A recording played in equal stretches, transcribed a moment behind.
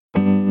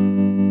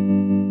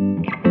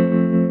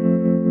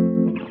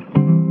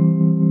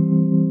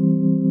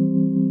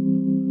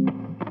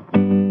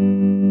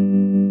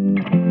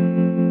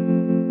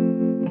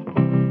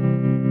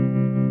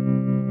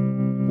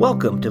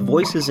Welcome to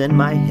Voices in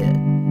My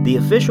Head, the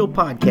official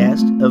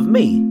podcast of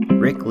me,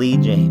 Rick Lee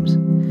James.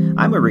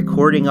 I'm a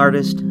recording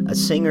artist, a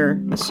singer,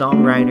 a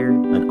songwriter,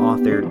 an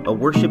author, a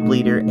worship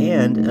leader,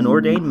 and an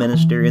ordained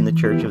minister in the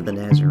Church of the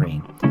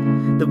Nazarene.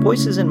 The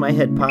Voices in My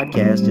Head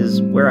podcast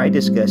is where I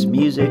discuss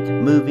music,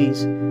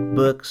 movies,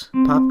 books,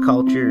 pop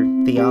culture,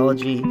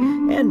 theology,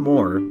 and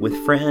more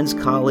with friends,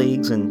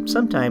 colleagues, and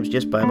sometimes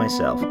just by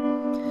myself.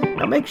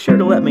 Now make sure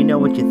to let me know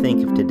what you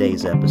think of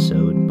today's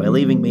episode by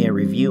leaving me a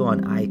review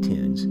on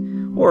iTunes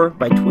or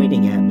by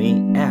tweeting at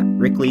me at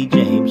Rick Lee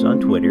James on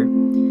Twitter.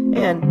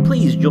 And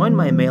please join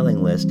my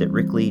mailing list at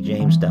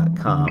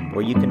rickleejames.com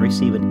where you can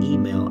receive an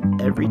email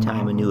every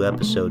time a new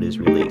episode is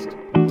released.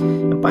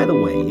 And by the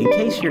way, in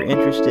case you're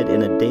interested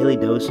in a daily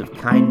dose of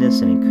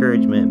kindness and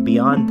encouragement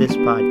beyond this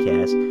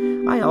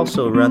podcast, I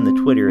also run the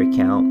Twitter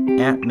account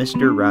at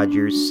Mr.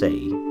 Rogers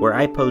Say, where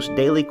I post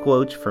daily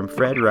quotes from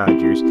Fred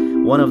Rogers,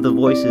 one of the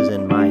voices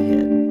in my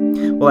head.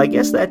 Well, I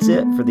guess that's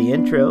it for the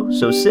intro,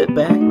 so sit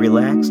back,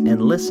 relax,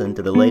 and listen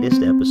to the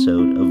latest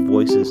episode of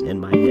Voices in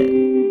My Head.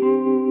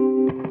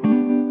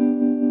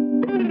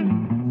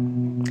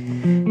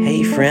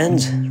 Hey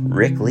friends,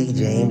 Rick Lee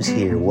James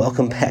here.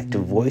 Welcome back to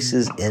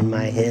Voices in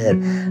My Head.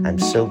 I'm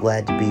so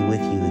glad to be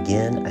with you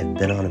again. I've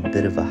been on a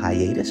bit of a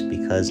hiatus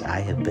because I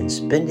have been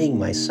spending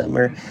my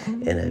summer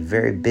in a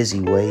very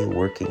busy way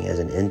working as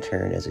an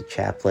intern, as a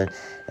chaplain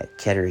at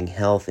Kettering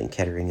Health in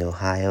Kettering,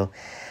 Ohio.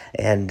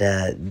 And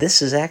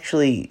this is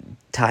actually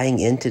tying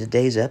into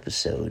today's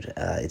episode.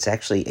 It's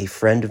actually a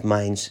friend of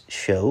mine's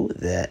show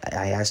that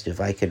I asked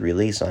if I could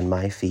release on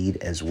my feed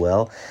as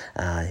well.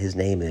 His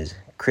name is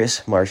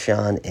Chris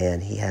Marchand,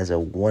 and he has a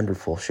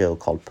wonderful show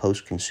called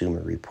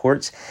Post-Consumer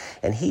Reports,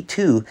 and he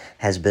too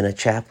has been a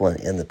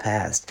chaplain in the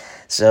past.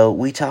 So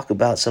we talk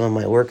about some of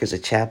my work as a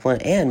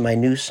chaplain and my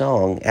new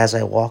song, As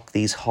I Walk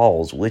These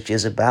Halls, which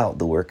is about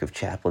the work of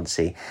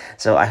chaplaincy.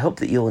 So I hope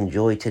that you'll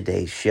enjoy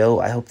today's show.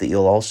 I hope that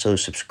you'll also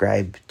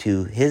subscribe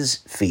to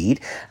his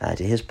feed,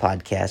 to his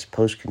podcast,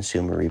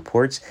 Post-Consumer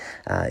Reports.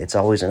 It's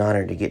always an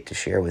honor to get to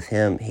share with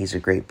him. He's a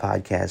great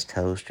podcast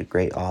host, a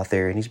great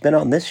author, and he's been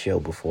on this show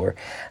before.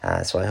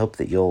 So I hope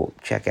that you'll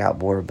check out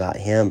more about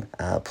him.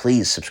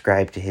 Please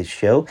subscribe to his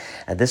show.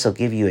 This will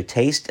give you a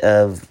taste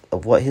of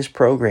what his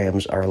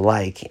programs are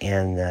like,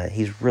 and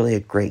he's really a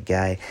great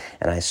guy,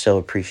 and I so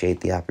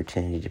appreciate the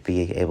opportunity to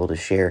be able to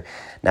share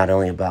not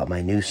only about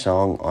my new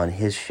song on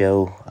his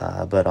show,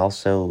 but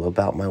also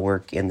about my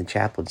work in the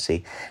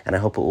chaplaincy, and I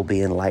hope it will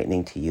be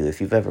enlightening to you if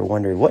you've ever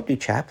wondered, what do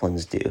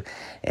chaplains do?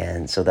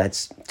 And so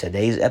that's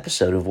today's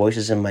episode of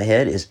Voices in My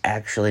Head is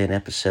actually an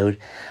episode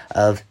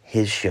of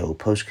his show,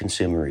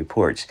 Post-Consumer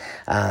Reports.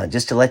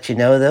 Just to let you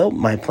know, though,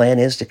 my plan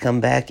is to come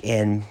back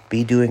and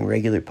be doing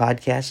regular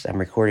podcasts. I'm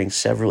recording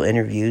several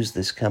interviews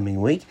this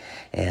coming week,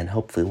 and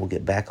hopefully we'll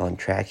get back on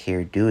track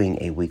here doing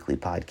a weekly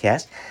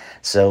podcast.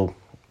 So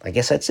I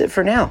guess that's it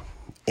for now.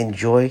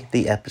 Enjoy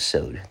the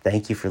episode.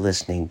 Thank you for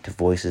listening to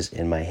Voices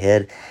in My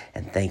Head,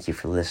 and thank you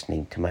for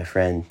listening to my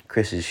friend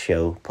Chris's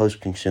show,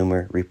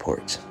 Post-Consumer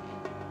Reports.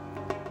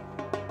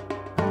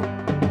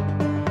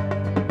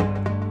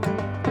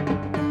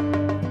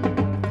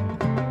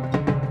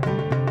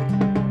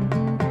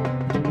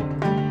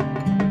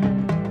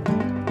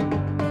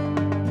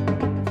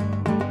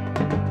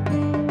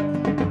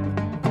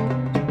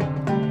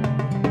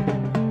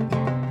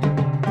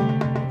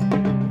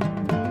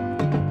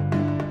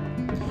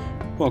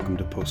 Welcome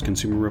to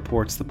Post-Consumer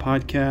Reports, the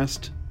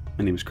podcast.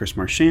 My name is Chris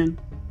Marchand.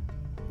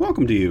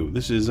 Welcome to you.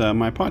 This is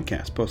my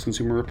podcast,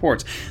 Post-Consumer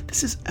Reports.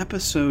 This is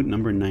episode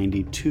number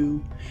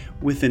 92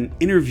 with an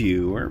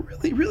interview, or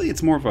really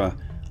it's more of a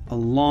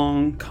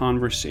long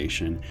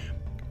conversation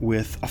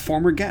with a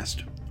former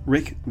guest,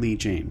 Rick Lee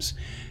James.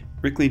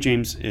 Rick Lee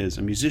James is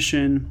a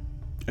musician,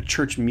 a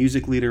church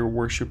music leader,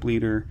 worship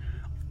leader,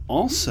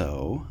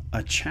 also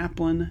a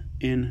chaplain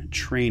in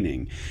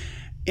training.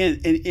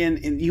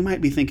 And you might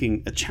be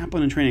thinking, a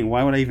chaplain in training,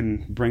 why would I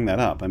even bring that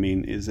up? I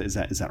mean, is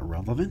that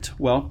relevant?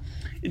 Well,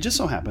 it just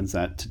so happens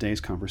that today's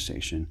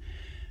conversation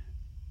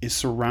is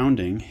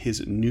surrounding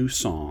his new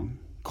song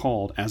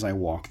called As I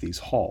Walk These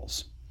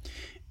Halls.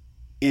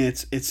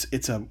 And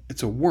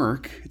it's a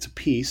work, it's a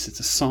piece, it's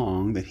a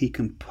song that he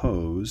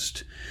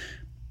composed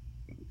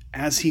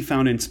as he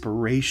found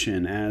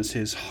inspiration, as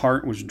his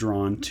heart was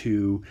drawn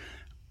to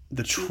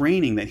the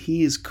training that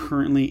he is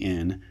currently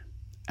in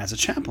as a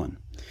chaplain.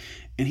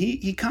 And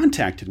he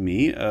contacted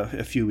me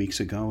a few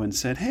weeks ago and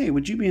said, hey,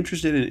 would you be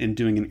interested in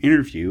doing an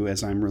interview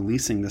as I'm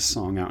releasing this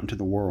song out into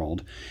the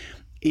world?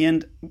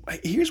 And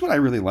here's what I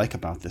really like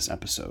about this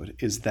episode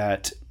is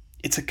that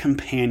it's a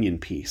companion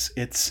piece.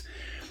 It's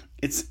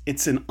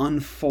an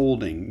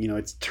unfolding,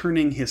 it's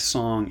turning his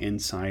song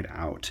inside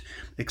out,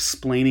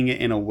 explaining it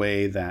in a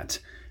way that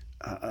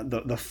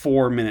the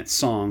 4-minute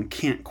song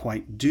can't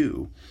quite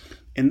do.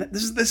 And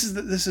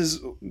this is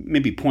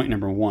maybe point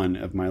number one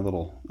of my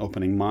little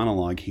opening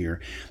monologue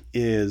here,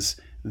 is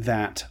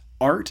that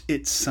art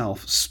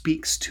itself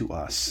speaks to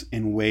us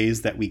in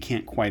ways that we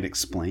can't quite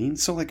explain.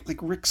 So like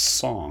Rick's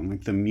song,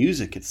 like the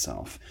music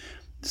itself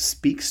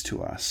speaks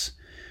to us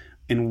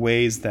in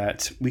ways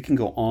that we can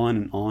go on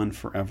and on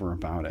forever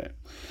about it.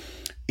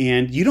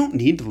 And you don't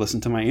need to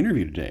listen to my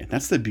interview today.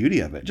 That's the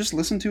beauty of it. Just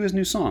listen to his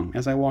new song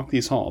as I walk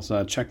these halls.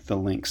 Check the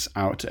links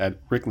out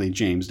at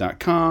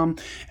rickleyjames.com,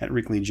 at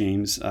Rickley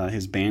James,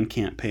 his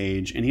Bandcamp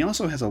page. And he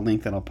also has a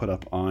link that I'll put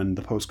up on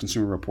the Post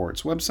Consumer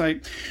Reports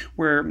website,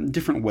 where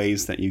different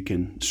ways that you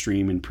can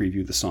stream and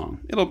preview the song.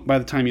 By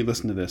the time you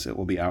listen to this, it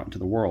will be out into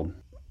the world.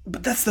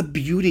 But that's the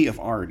beauty of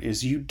art,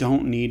 is you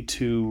don't need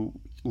to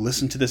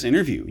listen to this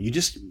interview. You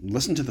just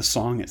listen to the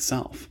song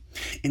itself.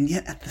 And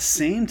yet at the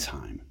same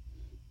time,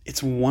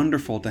 it's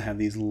wonderful to have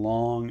these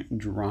long,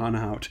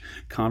 drawn-out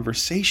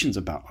conversations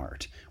about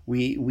art.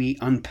 We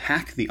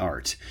unpack the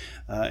art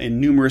in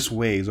numerous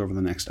ways over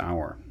the next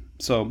hour.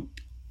 So,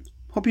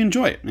 hope you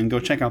enjoy it, and go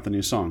check out the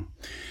new song.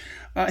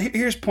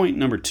 Here's point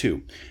number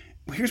 2.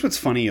 Here's what's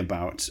funny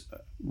about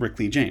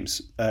Rickley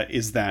James,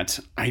 is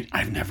that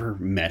I've never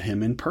met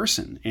him in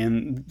person.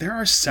 And there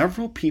are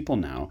several people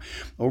now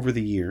over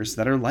the years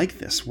that are like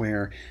this,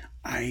 where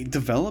I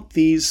develop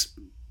these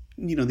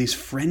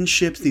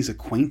friendships, these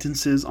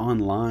acquaintances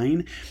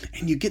online,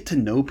 and you get to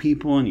know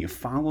people and you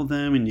follow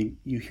them and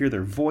you hear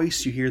their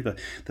voice, you hear the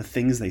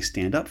things they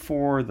stand up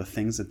for, the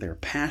things that they're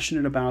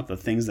passionate about, the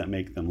things that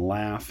make them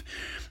laugh.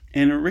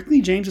 And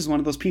Rickley James is one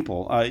of those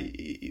people.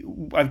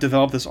 I've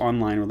developed this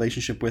online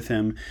relationship with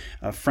him,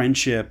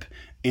 friendship,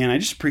 and I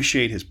just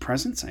appreciate his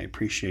presence. I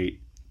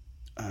appreciate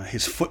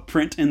his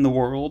footprint in the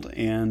world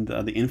and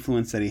the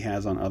influence that he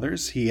has on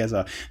others. He has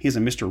a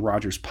Mr.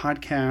 Rogers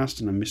podcast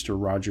and a Mr.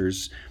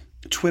 Rogers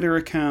Twitter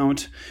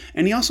account,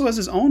 and he also has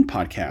his own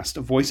podcast,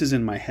 Voices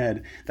in My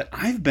Head, that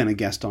I've been a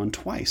guest on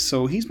twice.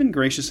 So he's been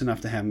gracious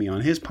enough to have me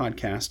on his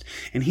podcast,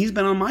 and he's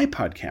been on my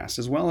podcast,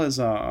 as well as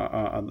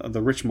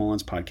the Rich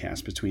Mullins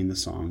podcast, Between the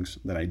Songs,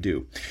 that I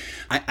do.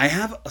 I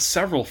have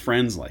several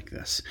friends like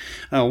this.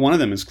 One of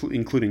them is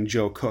including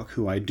Joe Cook,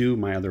 who I do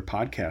my other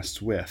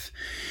podcasts with.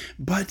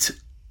 But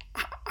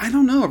I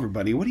don't know,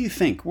 everybody. What do you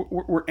think?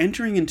 We're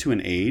entering into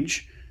an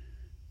age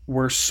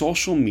where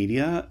social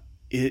media,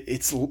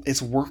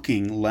 it's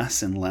working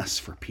less and less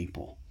for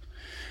people.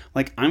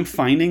 Like, I'm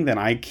finding that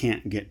I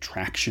can't get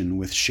traction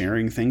with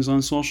sharing things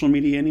on social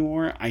media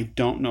anymore. I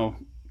don't know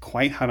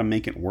quite how to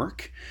make it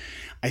work.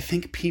 I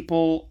think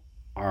people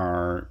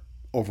are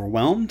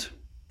overwhelmed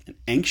and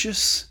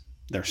anxious.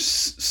 They're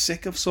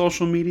sick of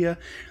social media.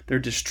 They're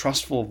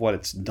distrustful of what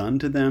it's done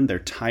to them. They're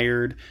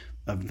tired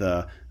of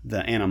the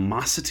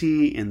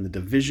animosity and the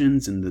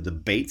divisions and the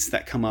debates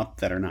that come up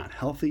that are not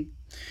healthy.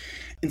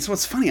 And so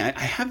it's funny, I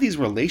have these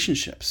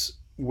relationships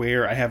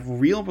where I have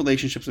real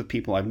relationships with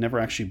people I've never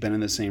actually been in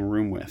the same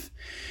room with.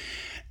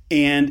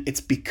 And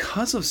it's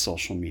because of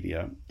social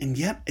media. And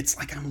yet it's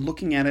like I'm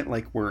looking at it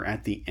like we're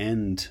at the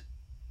end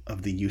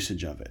of the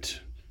usage of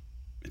it.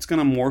 It's going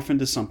to morph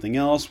into something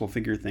else. We'll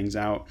figure things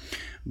out.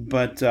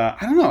 But I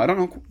don't know. I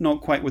don't know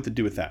quite what to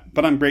do with that.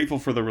 But I'm grateful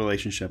for the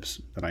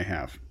relationships that I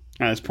have.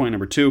 That's point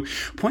number 2.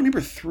 Point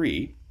number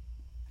 3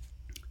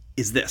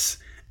 is this.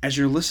 As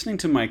you're listening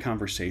to my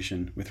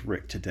conversation with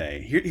Rick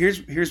today,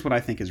 here's what I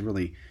think is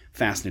really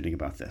fascinating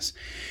about this.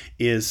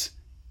 It's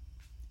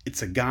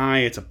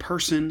a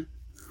person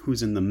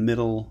who's in the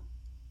middle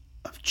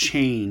of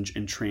change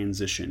and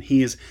transition.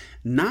 He is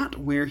not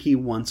where he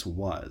once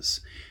was.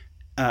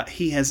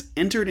 He has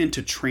entered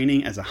into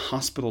training as a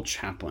hospital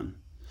chaplain.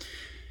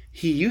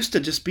 He used to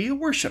just be a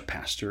worship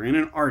pastor and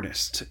an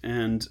artist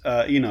and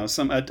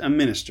a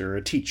minister,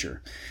 a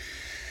teacher.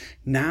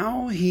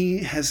 Now he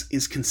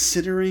is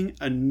considering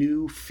a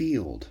new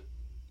field,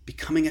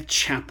 becoming a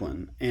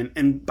chaplain.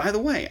 And by the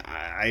way,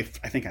 I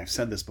think I've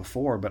said this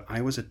before, but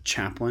I was a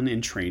chaplain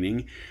in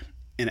training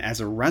and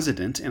as a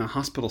resident in a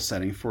hospital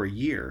setting for a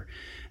year.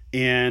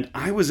 And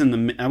I was in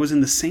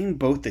the same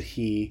boat that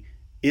he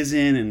is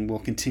in and will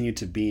continue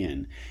to be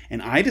in.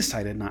 And I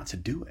decided not to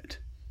do it.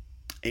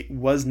 It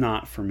was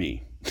not for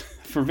me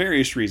for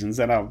various reasons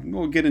that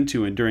we'll get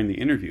into during the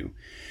interview.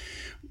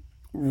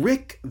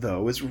 Rick,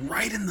 though, is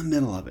right in the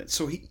middle of it.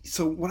 So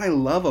what I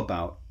love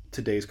about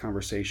today's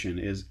conversation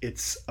is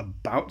it's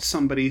about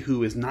somebody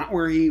who is not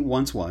where he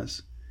once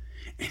was,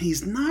 and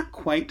he's not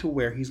quite to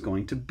where he's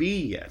going to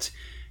be yet.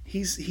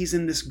 He's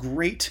in this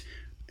great,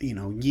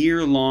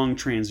 year-long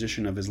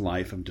transition of his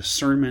life, of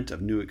discernment,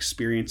 of new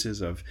experiences,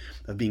 of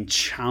being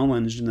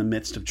challenged in the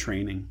midst of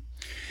training.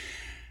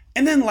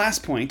 And then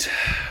last point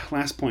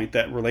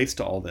that relates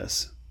to all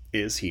this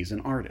is he's an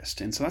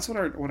artist. And so that's what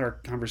our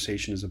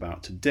conversation is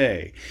about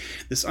today.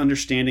 This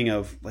understanding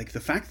of like the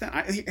fact that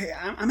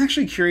I'm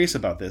actually curious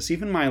about this.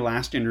 Even my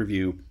last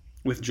interview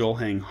with Joel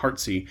Hang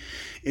Hartsey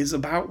is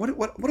about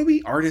what do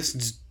we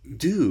artists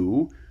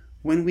do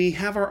when we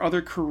have our other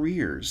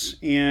careers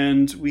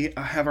and we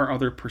have our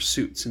other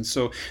pursuits. And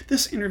so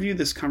this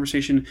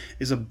conversation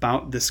is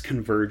about this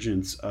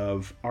convergence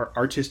of our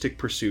artistic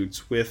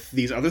pursuits with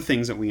these other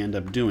things that we end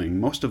up doing.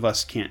 Most of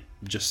us can't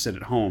just sit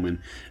at home and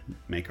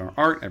make our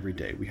art every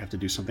day. We have to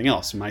do something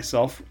else.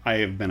 Myself, I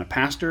have been a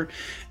pastor,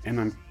 and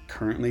I'm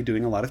currently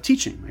doing a lot of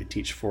teaching. I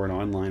teach for an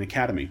online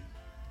academy.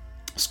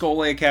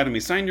 Scole Academy,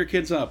 sign your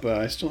kids up.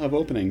 I still have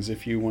openings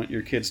if you want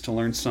your kids to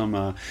learn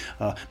some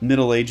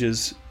Middle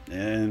Ages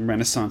and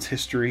Renaissance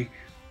history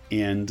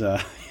and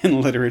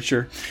in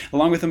literature,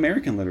 along with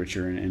American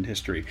literature and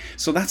history.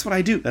 So that's what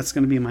I do. That's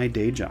going to be my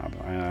day job.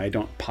 I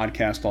don't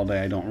podcast all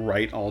day. I don't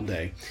write all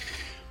day.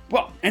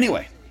 Well,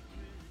 anyway,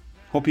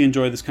 hope you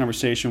enjoyed this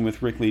conversation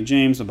with Rick Lee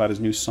James about his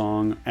new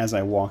song, As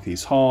I Walk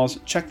These Halls.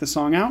 Check the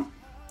song out,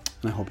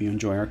 and I hope you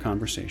enjoy our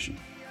conversation.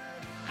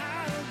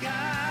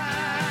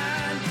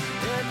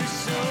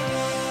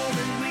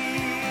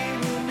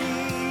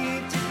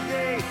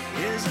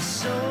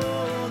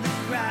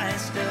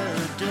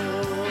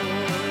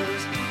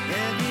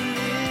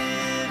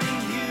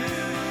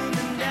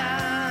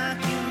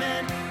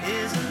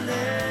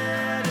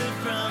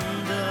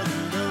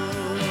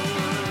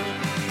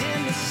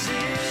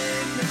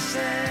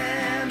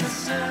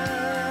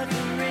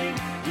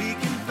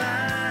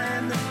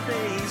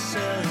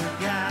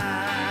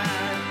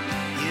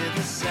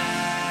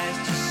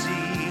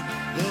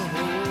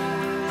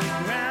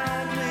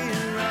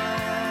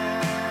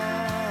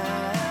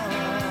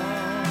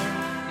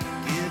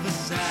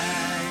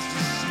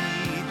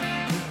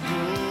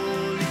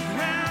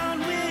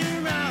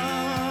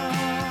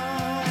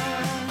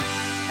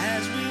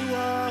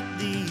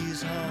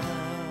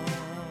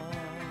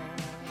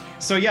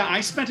 So yeah,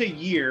 I spent a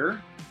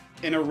year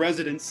in a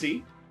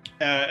residency,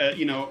 a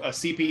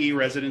CPE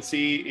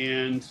residency,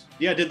 and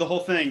yeah, did the whole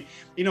thing.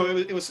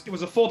 It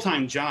was a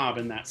full-time job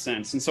in that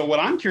sense. And so what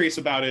I'm curious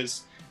about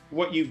is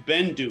what you've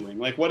been doing.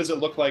 Like, what does it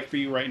look like for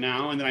you right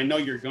now? And then I know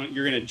you're going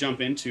to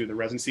jump into the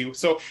residency.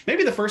 So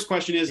maybe the first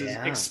question is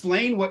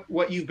explain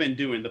what you've been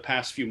doing the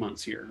past few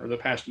months here, or the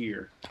past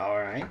year. All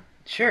right.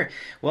 Sure.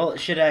 Well,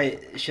 should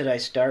I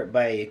start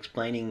by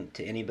explaining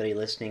to anybody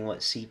listening what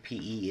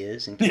CPE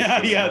is?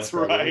 Yeah, that's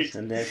right.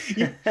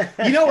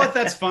 You know what?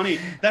 That's funny.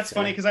 That's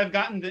funny because I've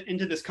gotten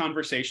into this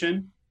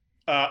conversation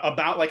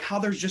about like how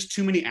there's just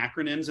too many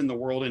acronyms in the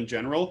world in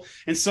general,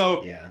 and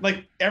so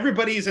like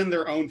everybody's in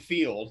their own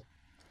field,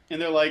 and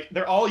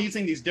they're all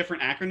using these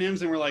different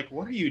acronyms, and we're like,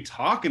 what are you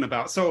talking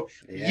about? So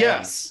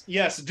yes,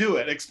 do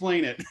it.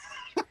 Explain it.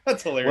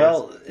 That's hilarious.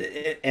 Well,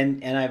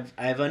 and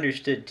I've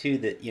understood too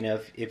that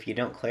if you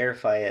don't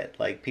clarify it,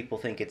 like people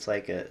think it's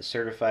like a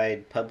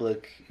certified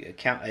public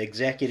account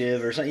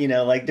executive or something,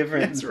 like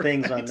different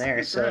things on there.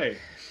 That's so right.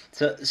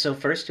 So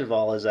first of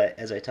all, as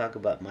I talk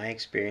about my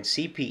experience,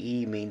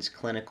 CPE means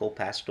clinical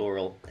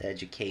pastoral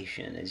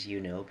education, as you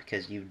know,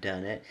 because you've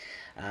done it,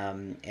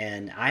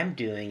 and I'm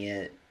doing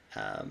it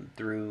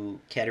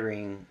through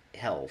Kettering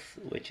Health,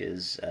 which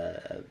is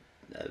a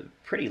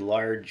pretty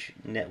large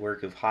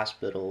network of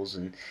hospitals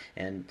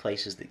and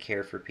places that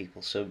care for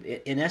people. So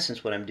in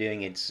essence, what I'm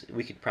doing,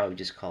 we could probably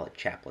just call it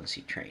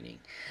chaplaincy training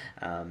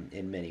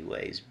in many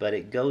ways, but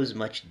it goes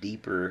much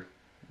deeper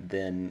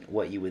than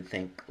what you would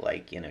think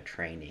like in a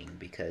training,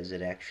 because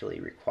it actually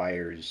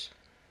requires,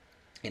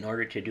 in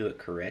order to do it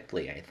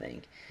correctly, I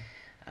think,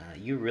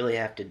 you really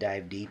have to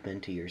dive deep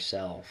into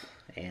yourself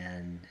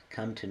and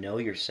come to know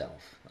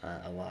yourself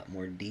a lot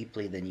more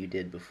deeply than you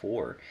did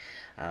before.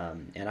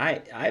 And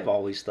I've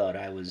always thought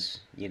I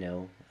was,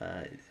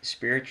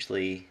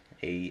 spiritually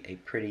a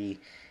pretty,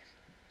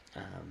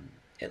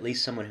 at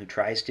least someone who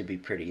tries to be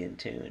pretty in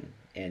tune.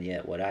 And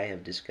yet what I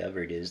have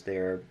discovered is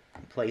there are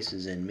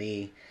places in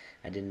me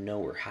I didn't know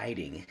were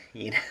hiding,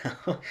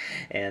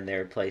 and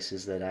there are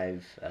places that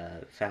I've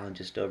found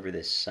just over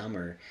this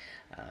summer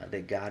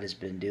that God has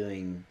been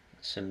doing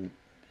some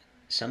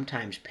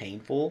sometimes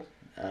painful,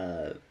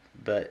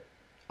 but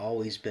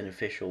always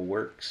beneficial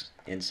works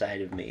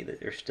inside of me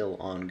that are still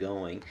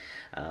ongoing.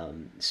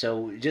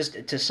 So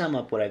just to sum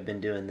up what I've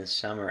been doing this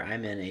summer,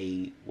 I'm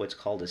in what's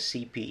called a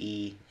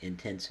CPE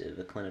intensive,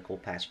 a clinical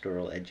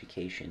pastoral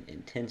education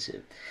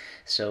intensive.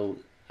 So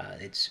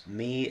it's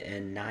me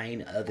and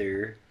 9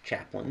 other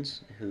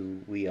chaplains who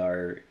we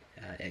are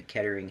at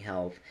Kettering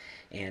Health,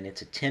 and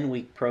it's a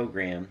 10-week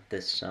program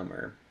this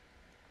summer.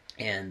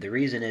 And the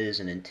reason it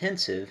is an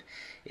intensive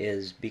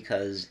is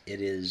because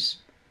it is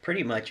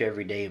pretty much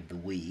every day of the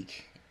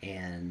week,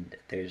 and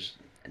there's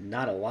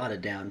not a lot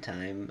of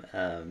downtime.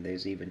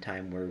 There's even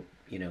time where,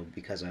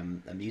 because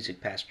I'm a music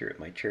pastor at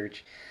my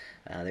church,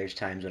 there's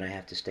times when I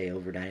have to stay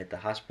overnight at the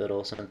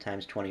hospital,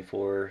 sometimes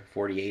 24,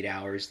 48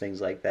 hours,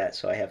 things like that.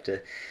 So I have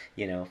to,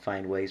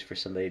 find ways for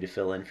somebody to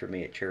fill in for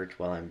me at church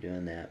while I'm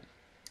doing that.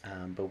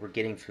 But we're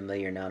getting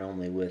familiar not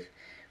only with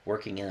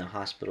working in a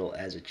hospital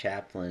as a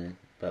chaplain,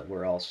 but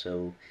we're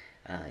also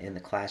in the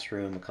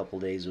classroom a couple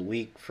days a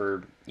week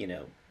for,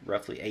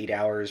 roughly 8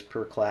 hours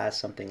per class,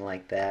 something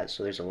like that.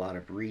 So there's a lot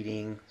of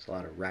reading, there's a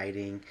lot of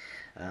writing,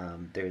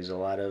 there's a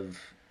lot of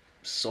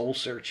soul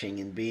searching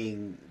and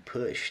being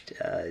pushed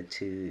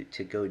to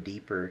go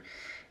deeper,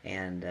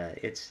 and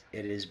it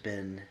has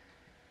been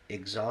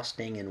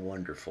exhausting and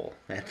wonderful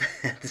at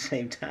the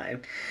same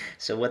time.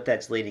 So what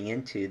that's leading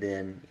into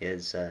then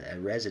is a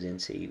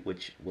residency,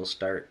 which will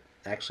start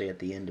actually at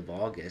the end of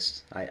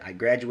August. I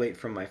graduate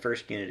from my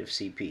first unit of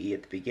CPE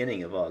at the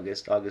beginning of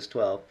August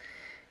 12th,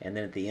 And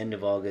then at the end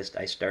of August,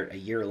 I start a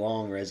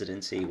year-long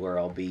residency where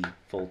I'll be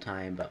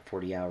full-time, about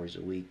 40 hours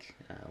a week,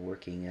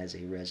 working as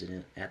a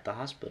resident at the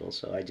hospital.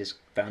 So I just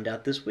found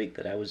out this week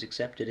that I was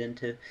accepted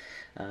into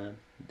uh,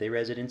 the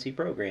residency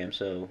program.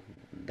 So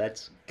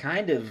that's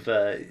kind of,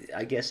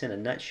 I guess, in a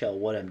nutshell,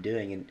 what I'm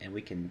doing, and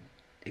we can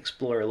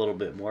explore a little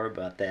bit more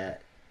about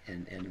that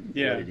and what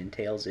Yeah. it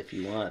entails if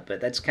you want.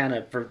 But that's kind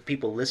of for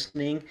people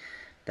listening,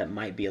 that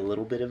might be a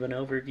little bit of an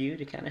overview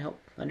to kind of help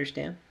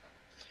understand.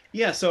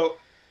 Yeah. So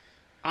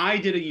I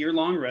did a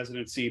year-long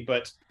residency,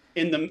 but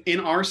in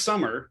our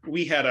summer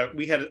we had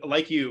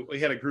like you we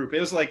had a group. It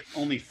was like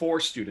only 4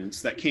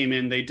 students that came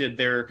in. They did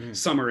their Mm,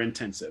 summer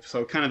intensive,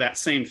 so kind of that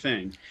same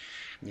thing.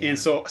 And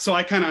yeah. so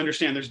I kind of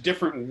understand there's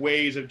different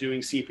ways of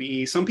doing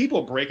CPE. Some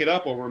people break it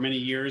up over many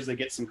years. They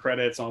get some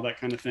credits, all that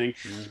kind of thing.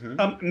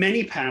 Mm-hmm.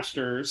 Many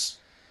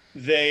pastors,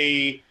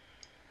 they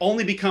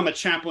only become a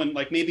chaplain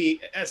like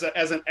maybe as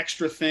an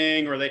extra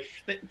thing, or they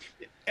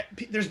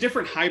there's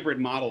different hybrid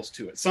models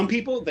to it. Some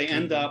people Mm-hmm. they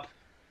end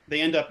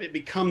up it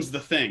becomes the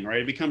thing, right?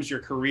 It becomes your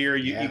career.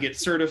 You Yeah. get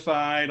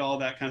certified, all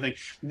that kind of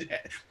thing.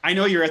 I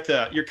know you're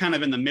kind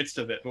of in the midst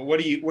of it, but what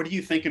are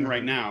you thinking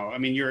right Mm-hmm. now? I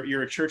mean,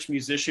 you're a church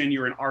musician,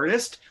 you're an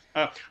artist.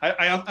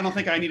 I don't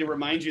think I need to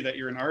remind you that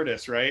you're an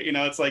artist, right?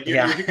 It's like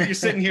Yeah. you're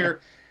sitting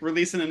here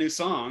releasing a new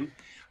song.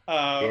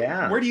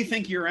 Yeah. Where do you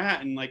think you're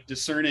at in like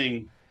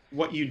discerning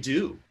what you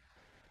do?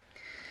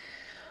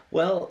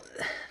 Well,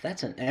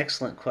 that's an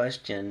excellent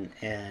question,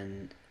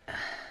 and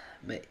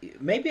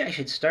maybe I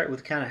should start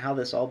with kind of how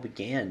this all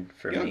began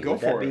for Yeah, me. go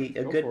Would that for it. be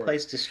a Go good for it.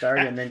 place to start,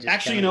 and then just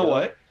Actually, kind you of know go?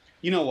 what?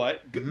 You know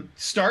what? Hmm.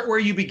 Start where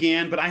you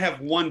began, but I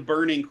have one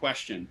burning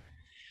question.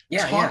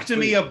 Yeah, Talk yeah, to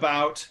me please.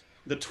 about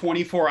the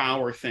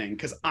 24-hour thing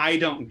because I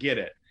don't get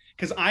it.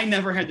 Because I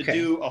never had to Okay.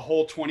 do a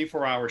whole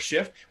 24-hour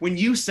shift. When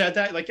you said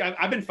that, like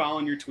I've been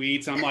following your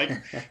tweets, and I'm like,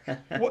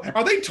 what,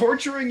 are they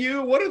torturing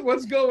you?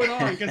 What's going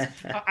on? Because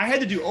I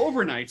had to do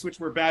overnights, which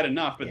were bad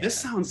enough, but this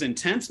Yeah, sounds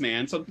intense,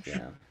 man. So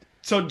yeah.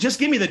 so just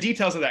give me the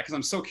details of that because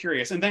I'm so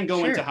curious, and then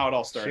go into Sure, how it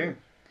all started. sure.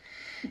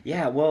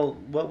 Yeah, well,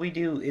 what we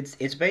do,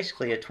 it's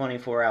basically a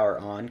 24-hour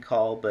on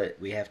call, but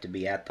we have to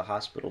be at the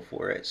hospital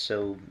for it.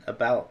 So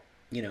about,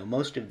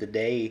 most of the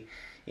day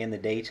in the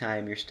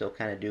daytime, you're still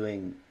kind of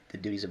doing the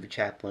duties of a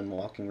chaplain,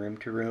 walking room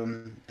to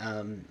room,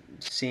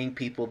 seeing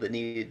people that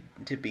need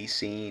to be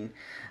seen,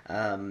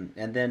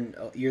 and then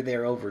you're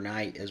there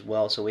overnight as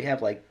well. So we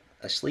have like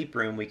a sleep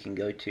room we can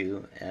go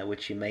to,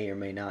 which you may or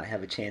may not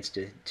have a chance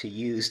to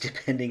use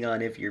depending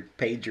on if your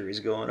pager is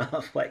going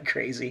off like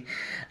crazy.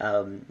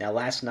 Now,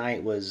 last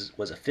night was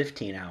a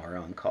 15-hour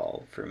on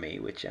call for me,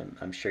 which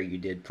I'm sure you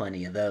did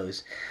plenty of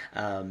those.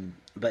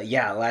 But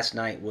yeah, last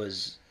night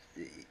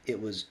it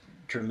was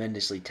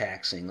tremendously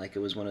taxing. Like it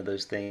was one of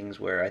those things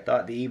where I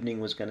thought the evening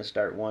was going to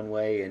start one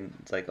way, and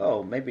it's like,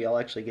 oh, maybe I'll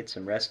actually get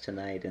some rest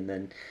tonight. And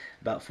then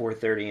about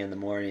 4:30 in the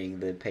morning,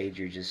 the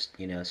pager just.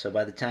 So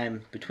by the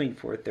time between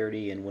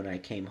 4:30 and when I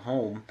came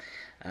home,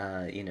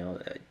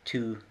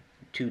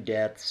 two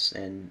deaths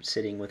and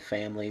sitting with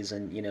families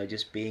and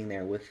just being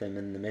there with them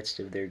in the midst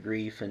of their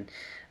grief. And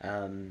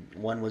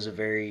one was a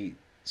very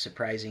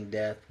surprising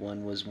death.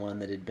 One was one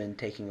that had been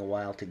taking a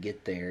while to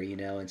get there.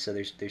 And so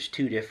there's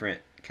two different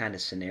kind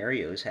of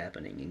scenarios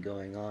happening and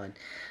going on.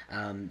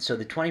 So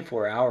the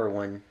 24-hour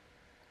one,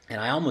 and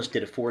I almost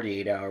did a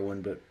 48-hour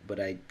one, but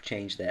I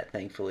changed that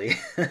thankfully.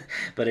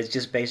 But it's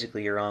just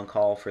basically you're on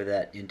call for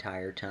that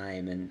entire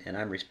time, and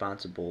I'm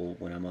responsible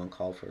when I'm on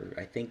call for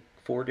I think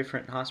 4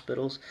 different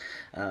hospitals.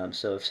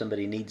 So if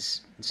somebody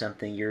needs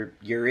something, you're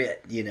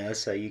it.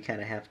 So you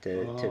kind of have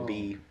to Oh,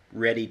 be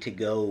ready to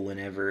go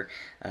whenever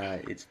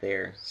it's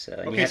there. So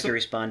and you okay. have to So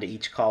respond to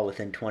each call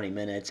within 20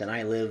 minutes. And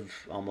I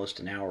live almost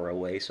an hour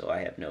away, so I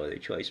have no other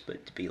choice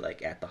but to be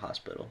like at the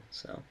hospital.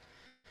 So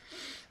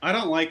I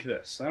don't like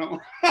this. I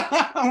don't.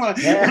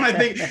 yeah.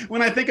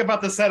 When I think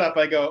about the setup,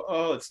 I go,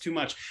 oh, it's too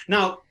much.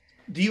 Now,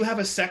 do you have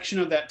a section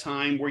of that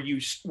time where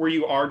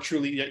you are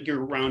truly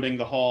you're rounding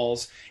the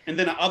halls, and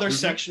then another Hmm.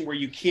 section where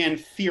you can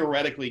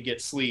theoretically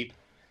get sleep,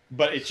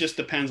 but it just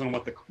depends on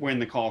when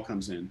the call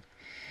comes in.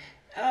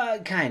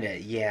 Kind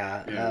of,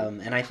 yeah. Yeah.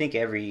 And I think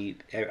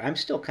I'm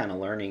still kind of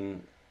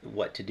learning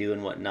what to do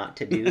and what not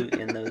to do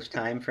in those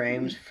time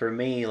frames. For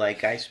me,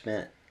 like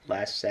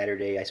last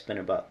Saturday, I spent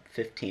about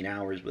 15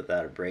 hours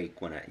without a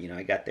break when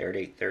I got there at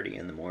 8:30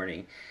 in the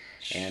morning.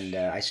 And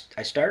I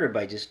started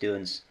by just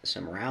doing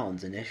some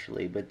rounds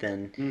initially, but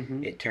then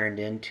Mm-hmm. it turned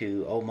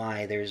into, oh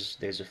my, there's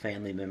a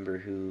family member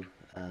who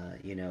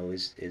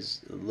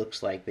is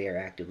looks like they are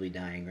actively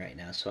dying right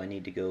now, so I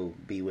need to go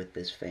be with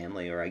this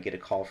family, or I get a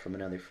call from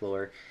another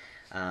floor.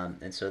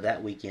 And so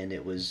that weekend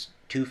it was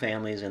 2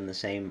 families in the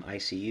same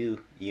ICU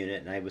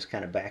unit, and I was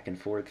kind of back and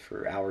forth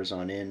for hours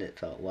on end. It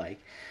felt like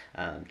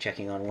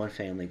checking on one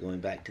family, going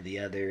back to the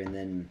other, and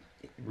then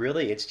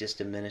really it's just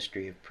a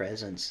ministry of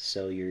presence.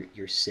 So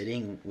you're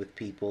sitting with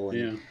people and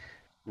Yeah.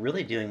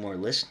 really doing more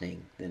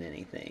listening than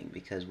anything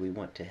because we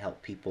want to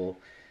help people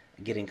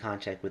get in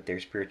contact with their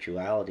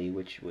spirituality,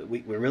 which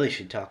we really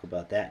should talk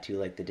about that too,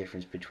 like the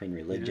difference between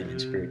religion and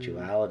Yeah.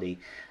 spirituality,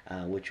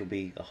 which will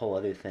be a whole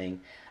other thing.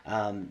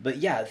 But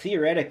yeah,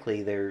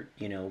 theoretically,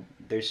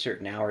 there's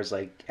certain hours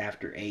like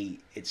after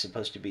 8, it's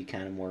supposed to be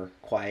kind of more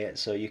quiet,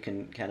 so you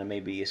can kind of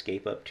maybe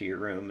escape up to your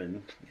room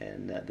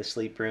and the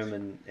sleep room,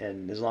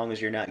 and as long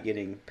as you're not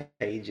getting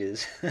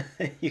pages,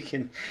 you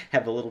can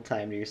have a little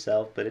time to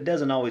yourself. But it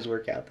doesn't always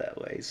work out that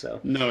way.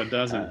 So, No, it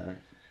doesn't. uh,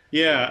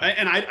 Yeah,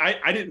 yeah,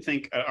 I didn't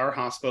think at our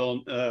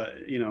hospital,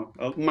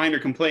 a minor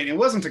complaint. It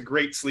wasn't a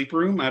great sleep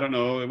room. I don't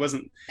know. It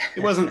wasn't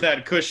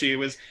that cushy. It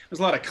was a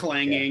lot of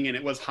yeah. clanging, and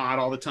it was hot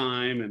all the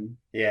time, and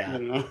Yeah,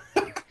 you know,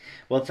 yeah.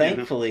 Well, you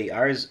know, thankfully,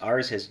 ours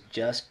has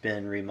just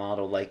been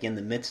remodeled. Like in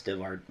the midst of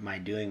my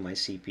doing my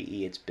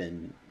CPE, it's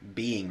been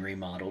being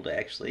remodeled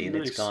actually, and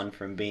it's nice. gone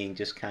from being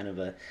just kind of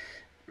a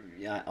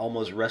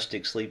almost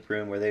rustic sleep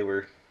room where they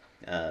were,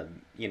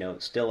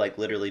 still like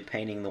literally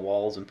painting the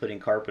walls and putting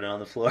carpet on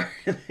the floor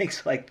and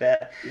things like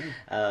that. Yeah.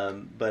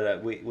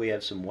 But we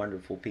have some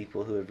wonderful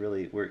people who have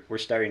really we're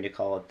starting to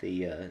call it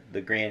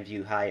the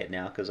Grandview Hyatt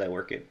now because I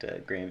work at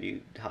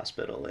Grandview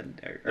Hospital,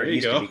 or There it you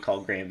used to go. be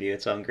called Grandview.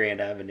 It's on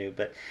Grand Avenue,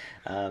 but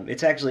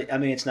it's actually, I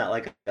mean, it's not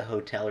like a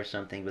hotel or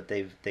something, but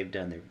they've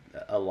done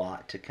a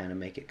lot to kind of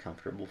make it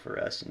comfortable for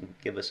us and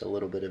give us a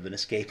little bit of an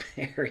escape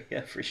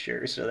area for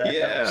sure. So that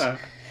helps. Yeah.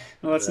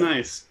 Well, that's But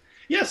nice.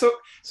 Yeah.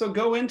 So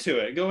go into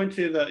it. Go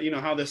into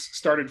how this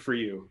started for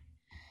you.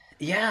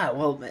 yeah,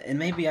 well, and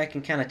maybe I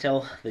can kind of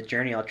tell the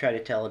journey. I'll try to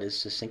tell it as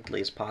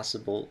succinctly as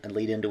possible and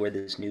lead into where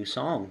this new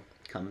song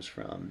comes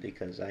from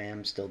because I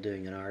am still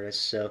doing an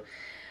artist. So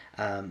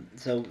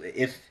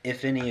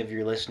if any of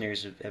your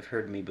listeners have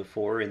heard me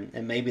before,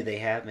 and maybe they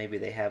have, maybe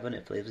they haven't,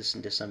 if they've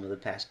listened to some of the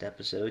past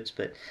episodes,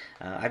 but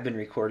I've been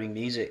recording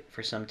music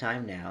for some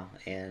time now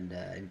and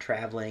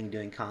traveling,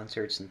 doing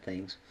concerts and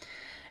things.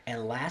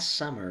 And last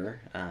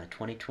summer,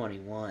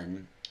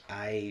 2021,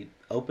 I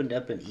opened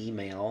up an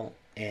email,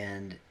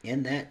 and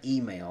in that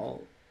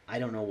email, I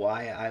don't know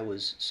why I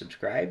was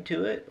subscribed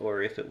to it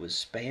or if it was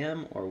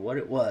spam or what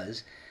it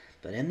was,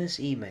 but in this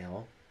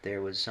email,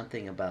 there was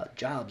something about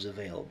jobs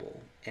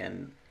available,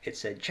 and it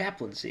said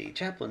chaplaincy,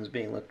 chaplains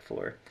being looked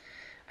for.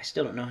 I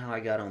still don't know how I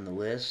got on the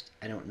list.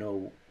 I don't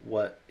know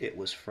what it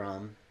was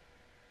from.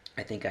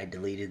 I think I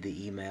deleted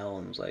the email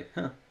and was like,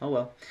 huh, oh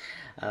well,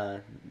 uh,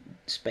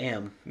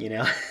 spam.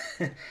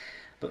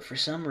 But for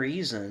some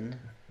reason,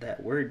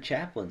 that word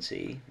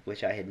chaplaincy,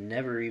 which I had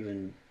never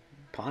even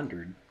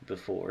pondered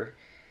before,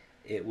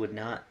 it would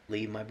not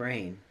leave my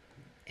brain.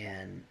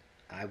 And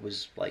I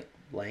was like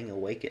laying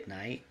awake at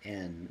night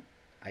and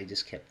I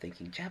just kept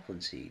thinking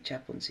chaplaincy,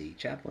 chaplaincy,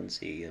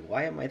 chaplaincy. And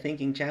why am I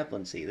thinking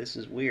chaplaincy? This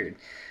is weird.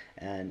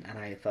 And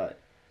I thought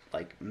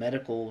like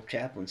medical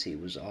chaplaincy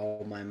was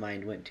all my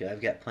mind went to.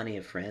 I've got plenty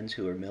of friends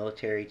who are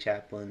military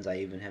chaplains. I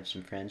even have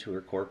some friends who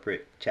are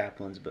corporate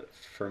chaplains, but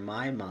for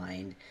my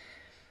mind,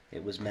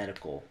 it was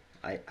medical.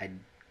 I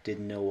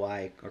didn't know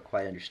why or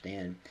quite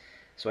understand.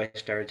 So I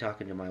started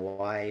talking to my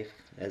wife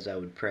as I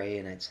would pray,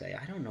 and I'd say,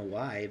 I don't know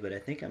why, but I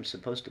think I'm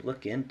supposed to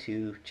look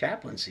into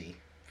chaplaincy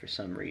for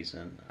some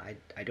reason.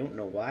 I don't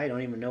know why. I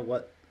don't even know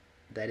what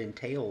that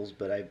entails,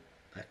 but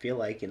I feel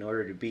like in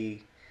order to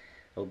be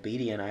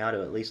obedient, I ought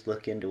to at least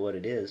look into what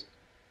it is.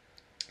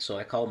 So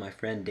I called my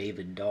friend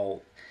David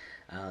Dalt,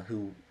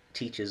 who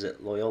teaches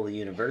at Loyola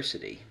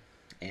University.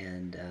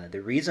 And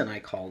the reason I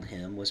called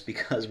him was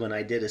because when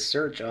I did a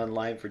search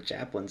online for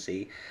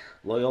chaplaincy,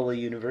 Loyola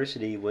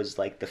University was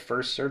like the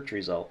first search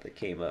result that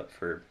came up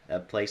for a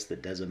place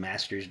that does a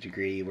master's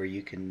degree where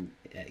you can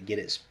get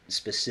it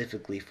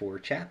specifically for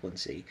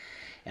chaplaincy.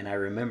 And I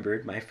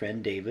remembered my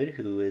friend David,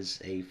 who is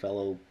a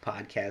fellow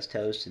podcast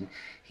host, and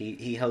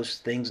he hosts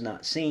Things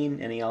Not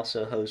Seen, and he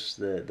also hosts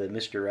the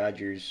Mr.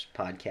 Rogers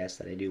podcast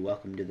that I do,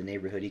 Welcome to the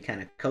Neighborhood. He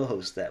kind of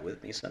co-hosts that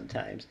with me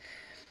sometimes.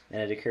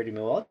 And it occurred to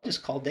me, well, I'll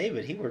just call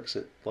David. He works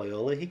at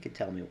Loyola. He could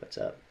tell me what's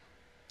up.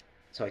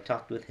 So I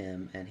talked with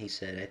him, and he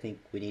said, I think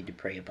we need to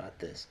pray about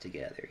this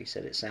together. He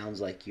said, it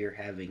sounds like you're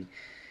having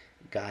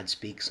God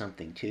speak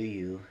something to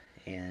you,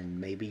 and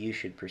maybe you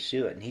should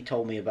pursue it. And he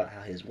told me about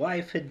how his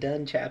wife had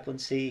done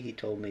chaplaincy. He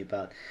told me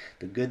about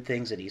the good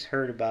things that he's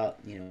heard about,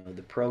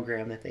 the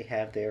program that they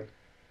have there.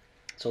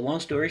 So, long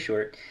story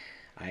short,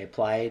 I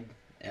applied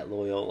at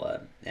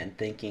Loyola and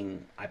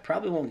thinking I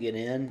probably won't get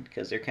in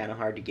because they're kind of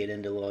hard to get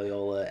into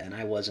Loyola, and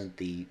I wasn't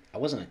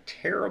a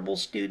terrible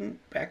student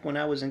back when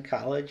I was in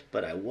college,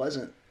 but I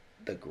wasn't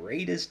the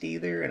greatest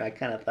either, and I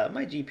kind of thought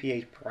my GPA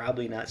is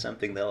probably not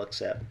something they'll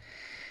accept.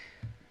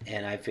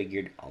 And I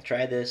figured I'll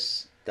try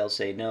this. They'll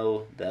say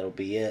no, that'll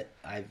be it.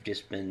 I've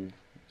just been,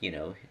 you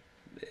know,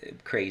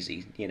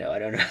 crazy. I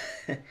don't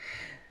know.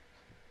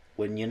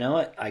 When you know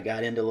it, I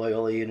got into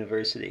Loyola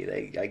University.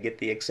 I get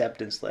the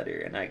acceptance letter,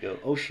 and I go,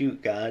 "Oh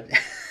shoot, God!"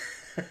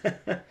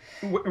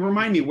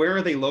 Remind me, where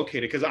are they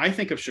located? Because I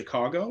think of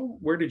Chicago.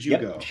 Where did you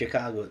Yep, go?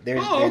 Chicago.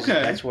 Oh, That's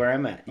okay. where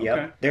I'm at. Yep.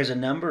 Okay. There's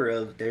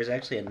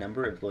actually a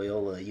number of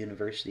Loyola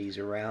universities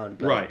around,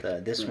 but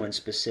Right. this Right. one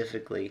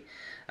specifically,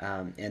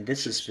 and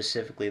this is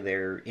specifically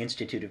their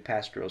Institute of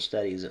Pastoral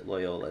Studies at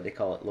Loyola. They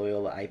call it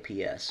Loyola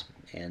IPS,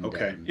 and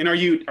Okay. And are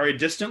you a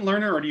distant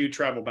learner or do you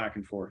travel back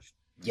and forth?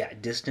 yeah,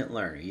 distant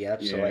learner.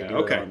 Yep. So I Yeah. do it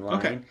Okay. Okay.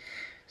 online.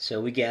 So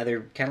we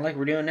gather kind of like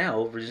we're doing now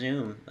over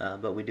Zoom,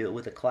 but we do it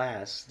with a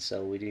class.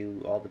 So we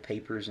do all the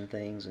papers and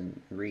things and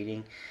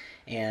reading.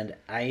 And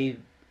I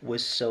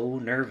was so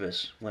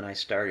nervous when I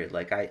started.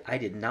 Like, I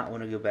did not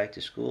want to go back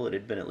to school. It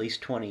had been at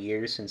least 20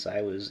 years since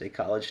I was a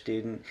college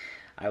student.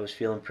 I was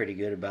feeling pretty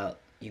good about,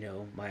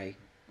 my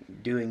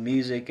doing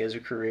music as a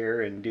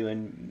career and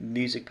doing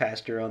music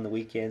pastor on the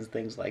weekends,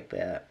 things like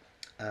that.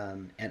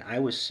 And I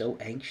was so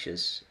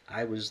anxious.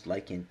 I was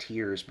like in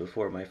tears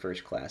before my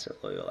first class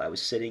at Loyola. I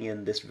was sitting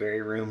in this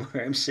very room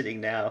where I'm sitting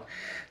now,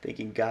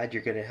 thinking, God,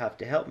 you're going to have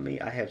to help me.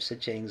 I have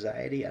such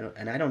anxiety.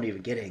 And I don't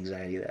even get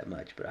anxiety that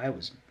much, but I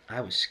was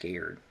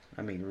scared.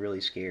 I mean, really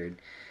scared.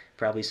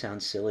 Probably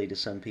sounds silly to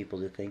some people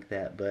to think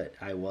that, but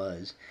I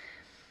was.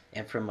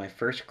 And from my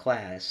first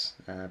class,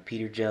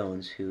 Peter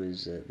Jones, who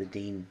is the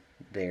dean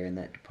there in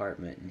that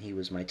department, and he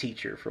was my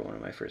teacher for one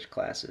of my first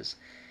classes,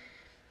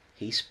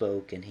 he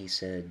spoke and he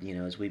said,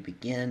 as we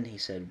begin, he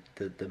said,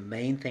 the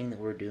main thing that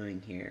we're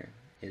doing here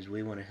is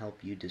we want to help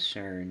you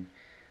discern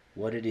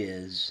what it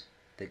is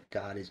that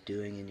God is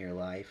doing in your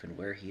life and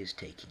where He is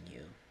taking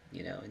you.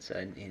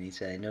 And he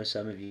said, I know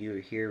some of you are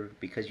here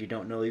because you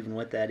don't know even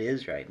what that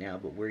is right now,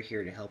 but we're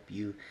here to help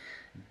you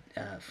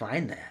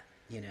find that.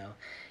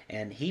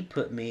 And he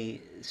put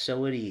me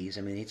so at ease.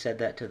 I mean, he said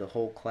that to the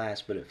whole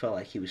class, but it felt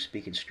like he was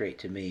speaking straight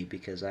to me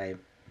because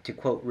to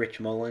quote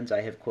Rich Mullins,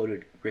 I have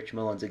quoted Rich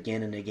Mullins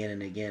again and again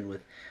and again with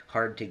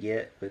Hard to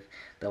Get, with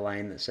the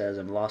line that says,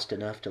 I'm lost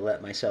enough to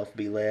let myself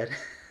be led.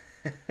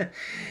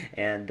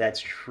 And that's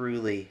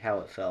truly how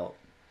it felt.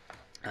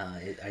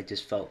 I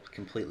just felt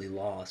completely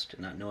lost,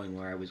 not knowing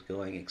where I was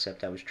going,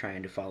 except I was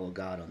trying to follow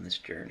God on this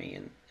journey.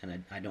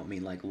 And I don't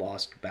mean like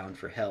lost, bound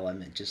for hell. I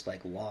meant just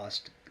like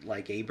lost,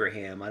 like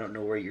Abraham. I don't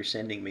know where you're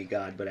sending me,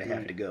 God, but I have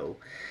Right. to go.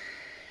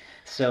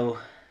 So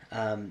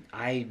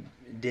I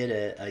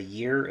did a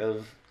year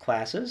of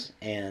classes,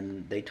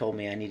 and they told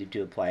me I needed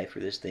to apply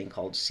for this thing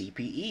called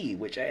CPE,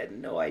 which I had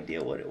no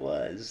idea what it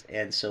was.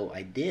 And so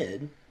I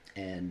did,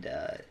 and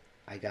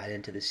I got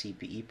into the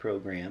CPE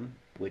program,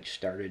 which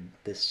started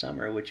this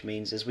summer, which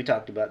means, as we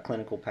talked about,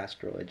 clinical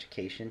pastoral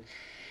education.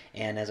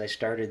 And as I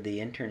started the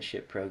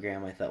internship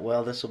program, I thought,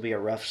 well, this will be a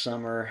rough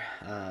summer.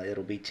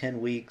 It'll be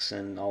 10 weeks,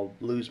 and I'll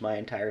lose my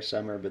entire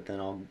summer, but then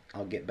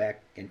I'll get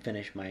back and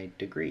finish my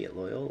degree at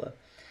Loyola.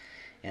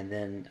 And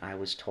then I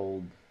was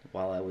told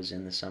while I was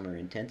in the summer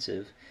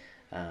intensive,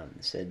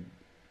 said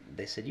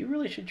they said you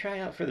really should try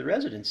out for the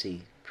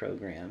residency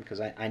program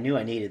because I knew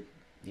I needed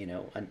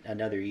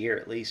another year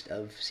at least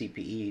of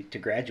CPE to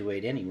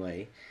graduate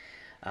anyway.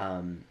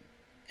 Um,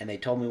 and they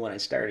told me when I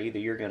started, either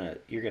you're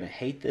gonna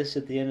hate this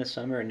at the end of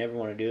summer and never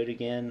want to do it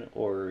again,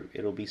 or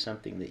it'll be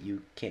something that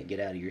you can't get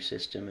out of your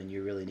system and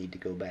you really need to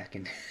go back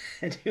and,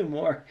 and do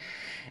more.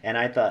 And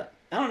I thought,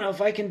 I don't know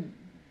if I can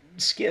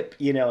skip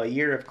a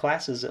year of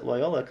classes at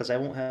Loyola because I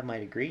won't have my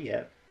degree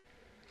yet.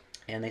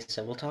 And they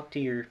said, well, talk to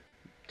your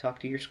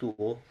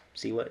school,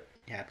 see what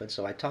happens.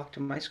 So I talked to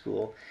my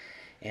school,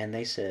 and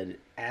they said,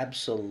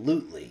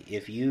 absolutely,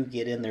 if you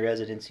get in the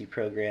residency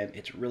program,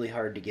 it's really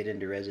hard to get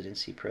into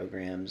residency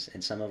programs.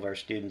 And some of our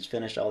students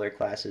finish all their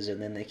classes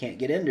and then they can't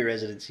get into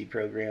residency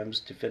programs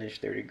to finish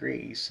their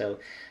degree. So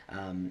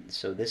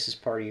this is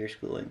part of your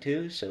schooling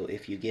too. So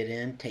if you get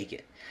in, take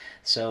it.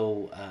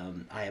 So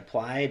I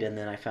applied, and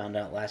then I found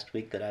out last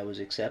week that I was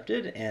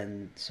accepted.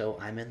 And so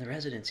I'm in the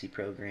residency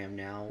program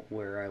now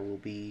where I will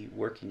be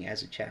working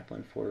as a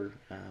chaplain for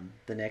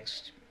the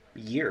next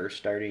year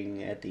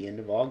starting at the end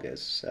of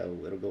August. So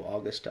it'll go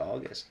August to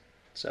August.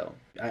 So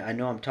I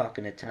know I'm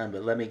talking a ton,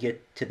 but let me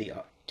get to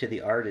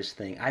the artist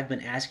thing. I've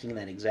been asking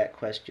that exact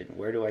question.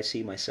 Where do I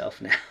see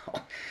myself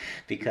now?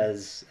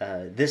 Because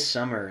this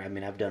summer, I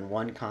mean, I've done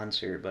one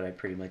concert, but I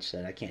pretty much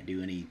said I can't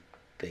do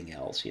anything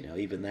else.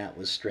 Even that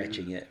was Yeah.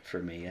 stretching it for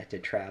me. I had to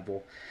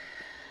travel.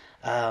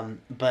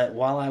 But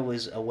while I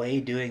was away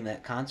doing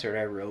that concert,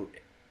 I wrote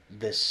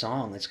this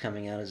song that's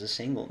coming out as a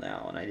single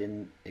now, and I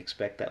didn't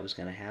expect that was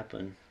going to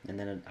happen. And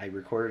then I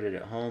recorded it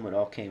at home. It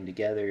all came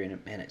together, and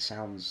it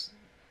sounds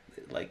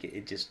like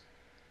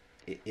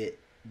it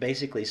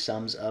basically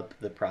sums up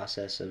the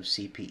process of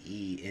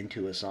CPE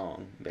into a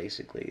song.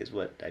 Basically, is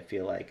what I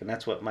feel like, and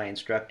that's what my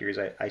instructors.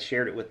 I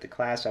shared it with the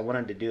class. I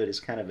wanted to do it as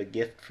kind of a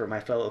gift for my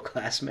fellow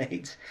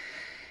classmates,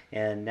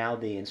 and now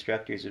the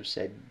instructors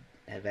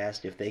have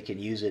asked if they can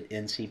use it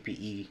in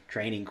CPE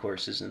training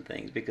courses and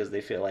things because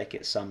they feel like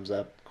it sums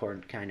up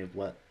kind of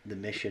what the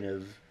mission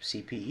of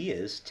CPE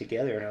is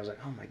together. And I was like,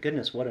 oh my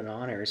goodness, what an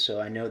honor.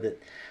 So I know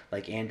that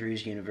like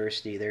Andrews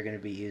University, they're going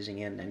to be using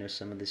it. And I know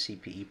some of the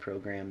CPE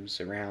programs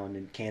around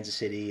in Kansas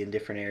City and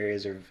different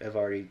areas have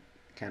already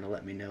kind of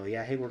let me know,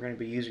 yeah, hey, we're going to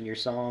be using your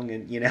song,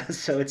 and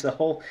so it's a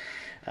whole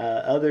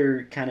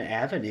other kind of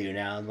avenue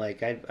now. I'm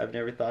like, I've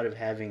never thought of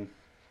having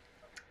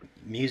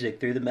music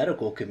through the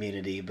medical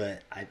community,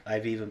 but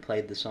I've even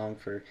played the song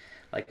for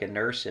like a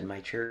nurse in my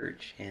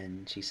church,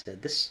 and she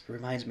said, "This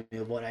reminds me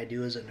of what I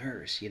do as a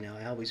nurse.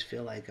 I always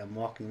feel like I'm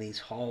walking these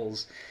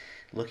halls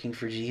looking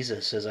for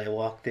Jesus as I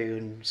walk through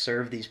and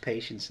serve these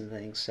patients and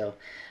things." So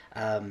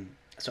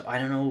I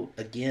don't know.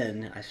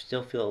 Again, I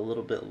still feel a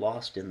little bit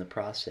lost in the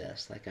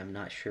process. Like I'm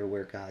not sure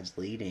where God's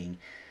leading,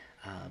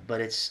 but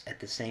it's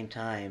at the same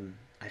time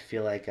I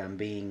feel like I'm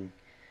being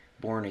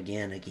born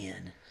again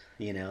again.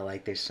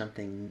 Like there's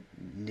something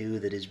new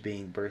that is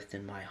being birthed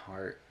in my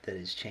heart that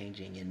is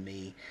changing in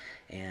me,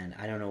 and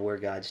I don't know where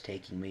God's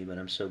taking me, but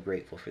I'm so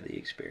grateful for the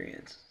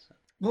experience.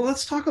 Well,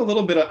 let's talk a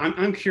little bit.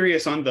 I'm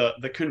curious on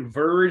the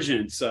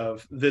convergence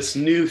of this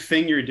new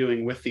thing you're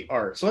doing with the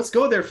art. So let's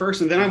go there first,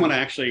 and then I want to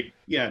actually,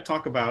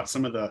 talk about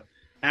some of the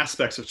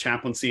aspects of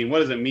chaplaincy and what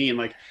does it mean,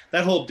 like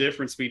that whole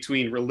difference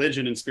between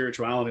religion and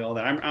spirituality, all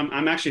that.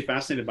 I'm actually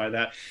fascinated by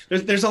that.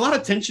 There's a lot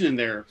of tension in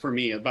there for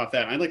me about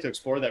that. I'd like to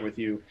explore that with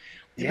you.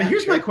 But Yeah,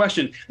 here's sure. my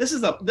question. This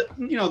is the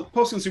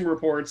Post Consumer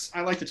Reports.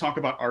 I like to talk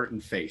about art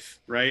and faith,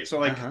 right? So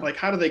Uh like huh. like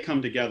how do they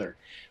come together?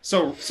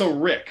 So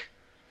Rick,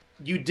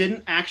 you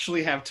didn't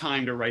actually have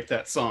time to write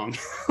that song.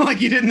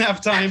 Like you didn't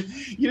have time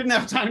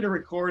to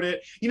record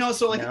it.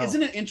 So like No.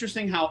 isn't it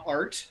interesting how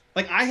art,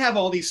 like I have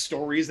all these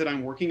stories that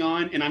I'm working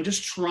on and I'm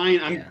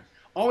Yeah.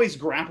 always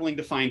grappling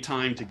to find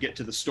time to get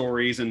to the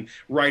stories and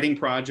writing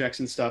projects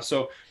and stuff.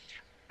 So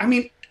I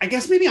mean, I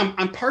guess maybe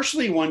I'm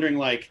partially wondering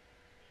like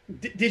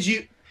did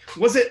you,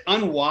 was it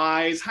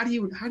unwise? How do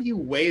you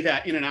weigh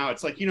that in and out?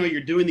 It's like,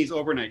 you're doing these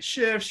overnight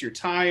shifts, you're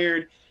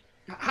tired.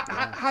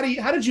 Yeah. How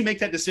did you make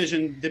that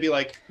decision to be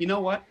like, you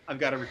know what, I've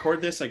got to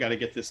record this, I got to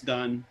get this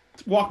done?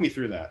 Walk me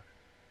through that.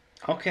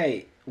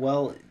 Okay.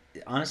 Well,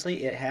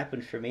 honestly, it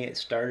happened for me. It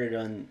started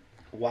on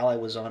while I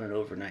was on an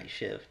overnight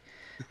shift.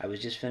 I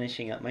was just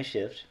finishing up my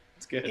shift,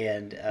 It's good.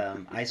 and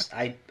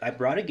I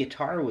brought a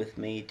guitar with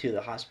me to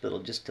the hospital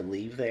just to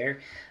leave there.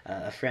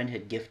 A friend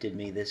had gifted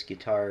me this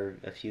guitar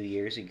a few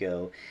years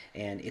ago,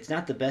 and it's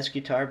not the best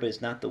guitar, but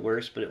it's not the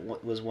worst. But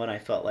it was one I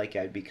felt like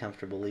I'd be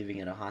comfortable leaving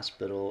in a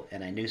hospital,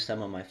 and I knew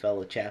some of my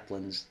fellow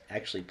chaplains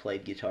actually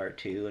played guitar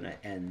too,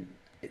 and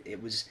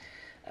it was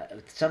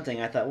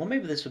something I thought, well,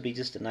 maybe this would be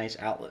just a nice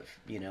outlet,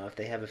 if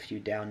they have a few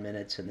down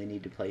minutes and they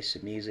need to play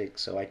some music.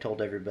 So I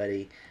told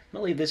everybody, I'm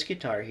gonna leave this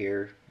guitar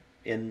here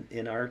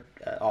in our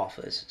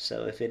office.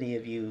 So if any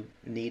of you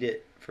need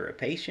it for a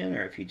patient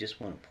or if you just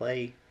want to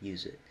play,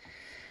 use it.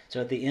 So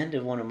at the end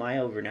of one of my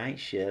overnight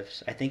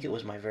shifts, I think it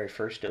was my very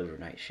first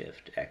overnight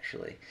shift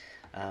actually.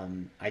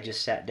 I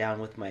just sat down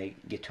with my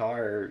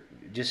guitar,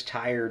 just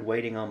tired,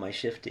 waiting on my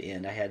shift to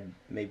end. I had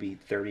maybe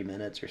 30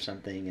 minutes or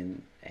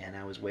something, and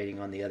I was waiting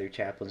on the other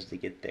chaplains to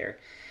get there.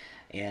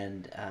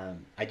 And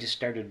I just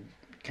started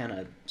kind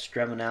of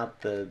strumming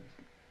out the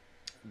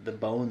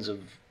bones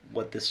of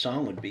what this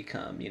song would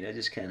become,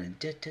 just kind of,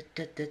 just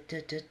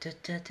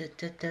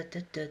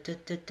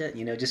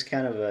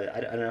kind of I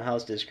don't know how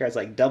else to describe it. It's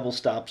like double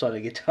stops on a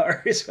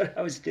guitar is what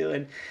I was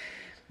doing.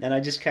 And I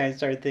just kind of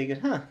started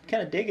thinking,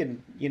 kind of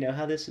digging,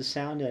 how this is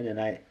sounding.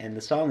 And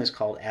the song is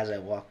called As I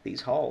Walk These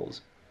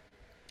Halls.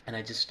 And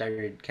I just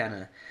started kind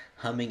of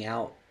humming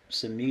out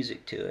some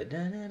music to it,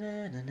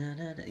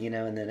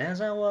 and then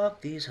as I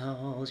walk these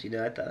halls, I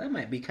thought that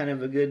might be kind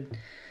of a good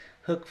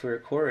hook for a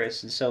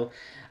chorus. And so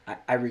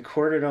I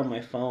recorded on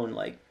my phone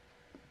like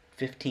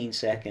 15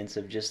 seconds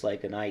of just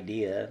like an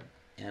idea.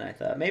 And I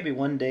thought maybe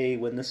one day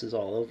when this is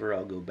all over,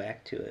 I'll go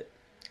back to it.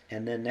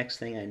 And then next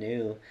thing I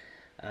knew,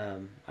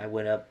 I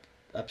went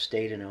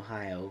upstate in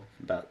Ohio,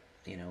 about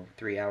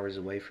 3 hours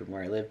away from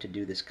where I live, to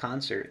do this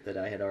concert that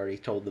I had already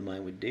told them I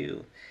would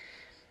do.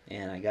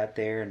 And I got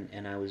there, and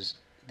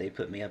they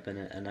put me up in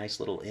a nice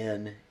little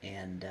inn,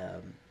 and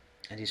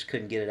I just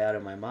couldn't get it out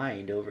of my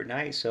mind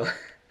overnight. So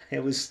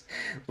it was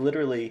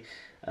literally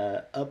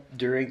up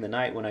during the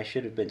night when I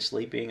should have been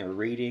sleeping or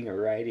reading or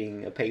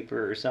writing a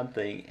paper or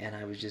something, and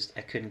I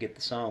couldn't get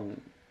the song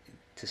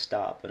to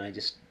stop, and I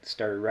just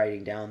started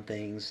writing down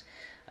things.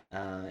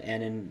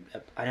 And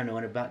I don't know,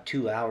 in about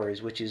 2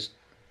 hours, which is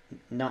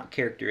not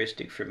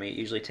characteristic for me, it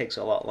usually takes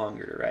a lot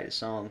longer to write a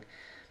song.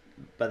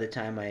 By the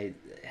time I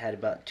had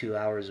about 2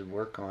 hours of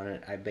work on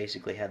it, I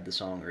basically had the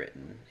song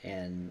written,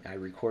 and I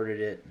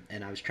recorded it.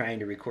 And I was trying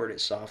to record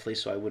it softly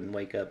so I wouldn't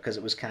wake up, because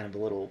it was kind of a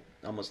little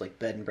almost like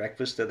bed and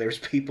breakfast. So there's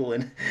people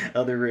in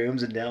other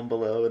rooms and down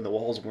below, and the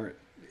walls weren't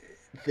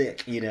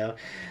thick. So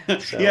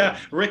Yeah,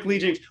 Rick Lee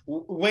James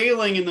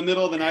wailing in the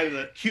middle of the night at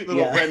a cute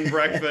little yeah. bed and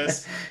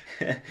breakfast.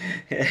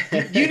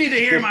 You need to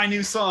hear my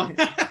new song.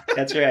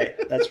 That's right.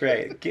 That's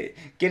right.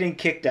 Getting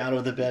kicked out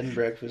of the bed and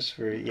breakfast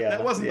for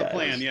That wasn't the yeah. It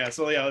plan. was Yeah,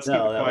 so yeah, let's keep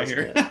no, it that quiet wasn't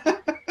here.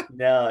 it.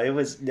 No, it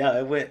was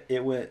no.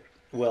 It went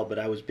well, but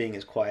I was being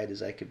as quiet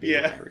as I could be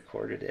when Yeah. I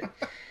recorded it.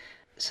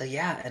 So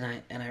yeah, and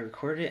I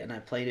recorded it and I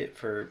played it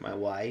for my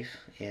wife,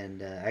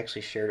 and I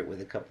actually shared it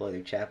with a couple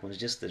other chaplains,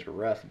 just this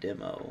rough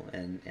demo,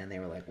 and they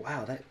were like,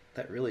 "Wow,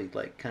 that really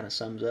like kind of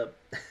sums up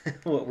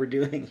what we're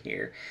doing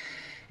here.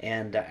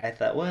 And I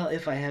thought, well,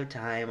 if I have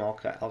time,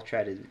 I'll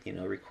try to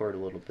record a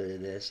little bit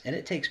of this. And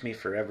it takes me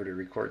forever to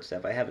record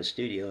stuff. I have a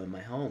studio in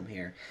my home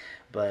here,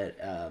 but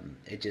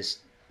it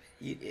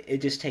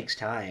just takes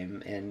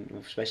time, and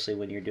especially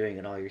when you're doing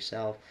it all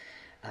yourself.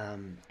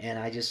 And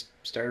I just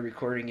started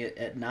recording it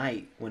at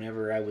night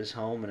whenever I was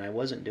home, and I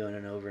wasn't doing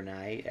it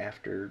overnight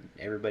after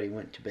everybody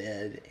went to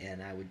bed.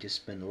 And I would just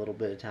spend a little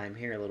bit of time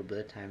here, a little bit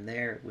of time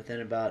there.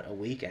 Within about a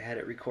week, I had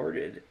it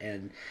recorded,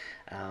 and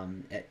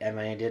I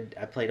mean,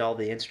 I played all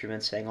the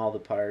instruments, sang all the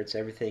parts,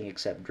 everything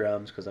except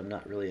drums because I'm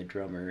not really a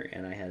drummer,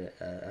 and I had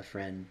a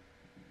friend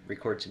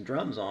record some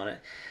drums on it.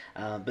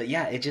 But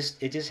yeah, it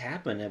just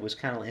happened. It was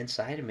kind of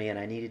inside of me, and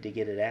I needed to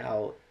get it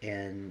out.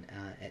 And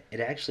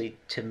it actually,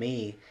 to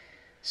me,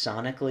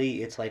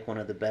 sonically, it's like one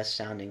of the best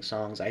sounding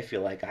songs I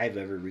feel like I've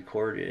ever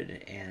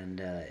recorded. And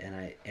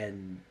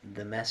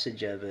the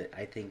message of it,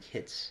 I think,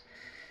 hits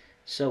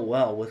so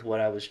well with what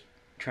I was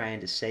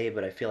trying to say,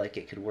 but I feel like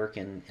it could work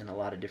in a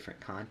lot of different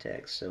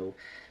contexts. So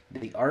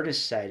the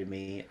artist side of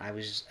me, I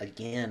was,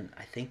 again,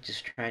 I think,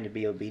 just trying to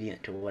be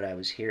obedient to what I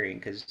was hearing,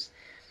 because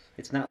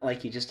it's not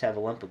like you just have a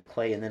lump of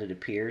clay and then it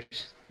appears.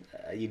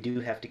 You do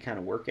have to kind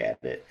of work at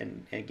it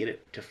and get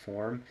it to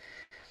form.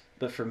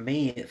 But for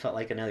me, it felt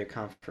like another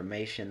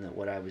confirmation that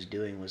what I was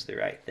doing was the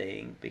right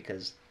thing,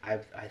 because I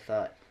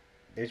thought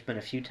there's been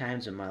a few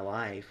times in my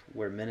life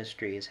where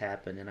ministry has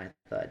happened, and I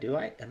thought,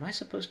 am I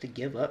supposed to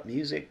give up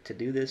music to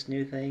do this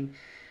new thing?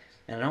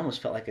 And it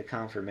almost felt like a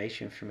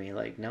confirmation for me,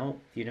 like, no,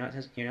 you're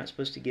not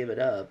supposed to give it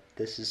up.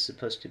 This is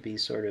supposed to be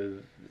sort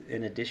of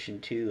in addition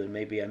to, and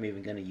maybe I'm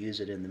even going to use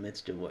it in the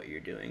midst of what you're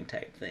doing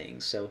type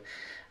thing. So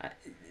I,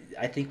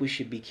 I think we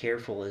should be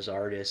careful as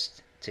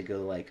artists to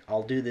go like,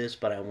 I'll do this,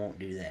 but I won't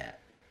do that.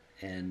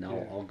 And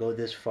Yeah. I'll go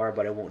this far,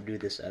 but I won't do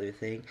this other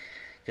thing.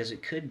 Because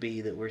it could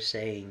be that we're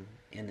saying,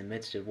 in the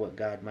midst of what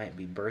God might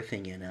be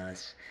birthing in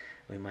us,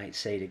 we might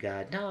say to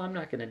God, no, I'm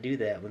not going to do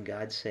that. When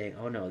God's saying,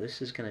 oh no,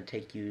 this is going to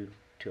take you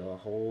to a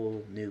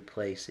whole new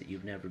place that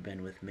you've never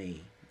been with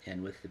me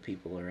and with the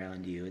people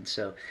around you. And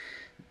so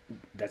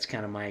that's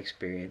kind of my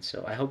experience.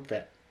 So I hope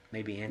that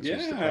maybe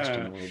answers the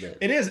question Yeah, a little bit.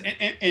 it is.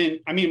 And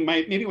I mean,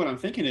 maybe what I'm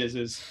thinking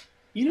is,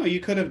 you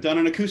could have done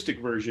an acoustic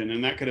version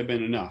and that could have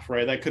been enough,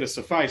 right? That could have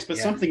sufficed. But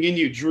Yeah. something in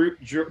you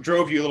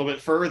drove you a little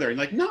bit further. And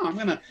like, no,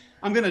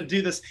 I'm gonna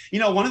do this.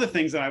 One of the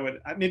things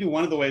that maybe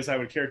one of the ways I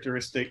would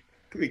characteristically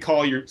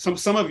call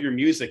some of your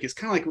music is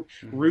kind of like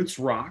Mm-hmm. roots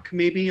rock,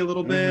 maybe a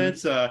little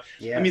Mm-hmm. bit. I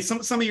Yeah. mean,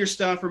 some of your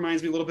stuff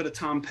reminds me a little bit of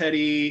Tom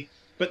Petty,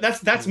 but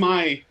that's Mm-hmm.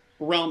 my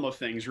realm of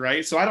things,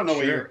 right? So I don't know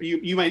what Sure.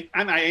 you might.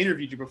 I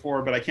interviewed you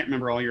before, but I can't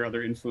remember all your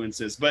other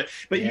influences.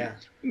 Yeah.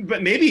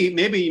 But maybe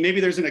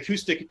there's an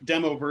acoustic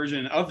demo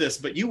version of this.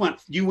 But you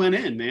went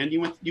in, man.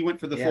 You went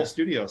for the Yeah. full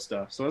studio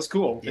stuff. So that's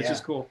cool. It's Yeah.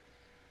 just cool.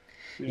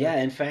 Yeah,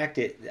 in fact,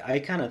 I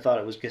kind of thought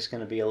it was just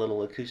going to be a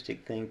little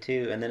acoustic thing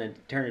too, and then it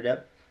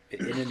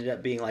ended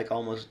up being like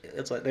almost,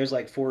 it's like there's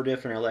like four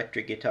different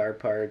electric guitar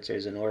parts,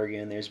 there's an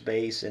organ, there's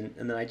bass, and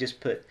then I just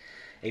put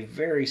a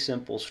very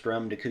simple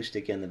strummed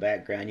acoustic in the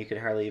background. You could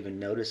hardly even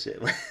notice it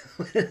when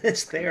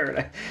it's there.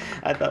 And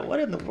I thought,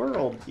 what in the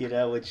world,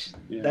 which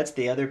Yeah. that's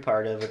the other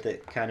part of it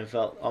that kind of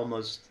felt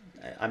almost,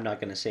 I'm not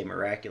going to say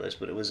miraculous,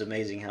 but it was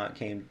amazing how it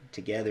came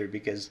together,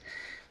 because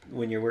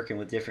when you're working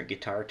with different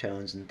guitar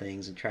tones and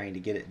things and trying to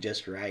get it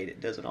just right,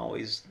 it doesn't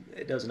always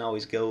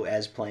go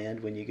as planned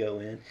when you go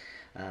in.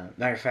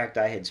 Matter of fact,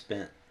 I had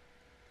spent,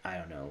 I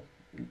don't know,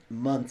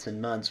 months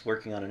and months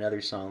working on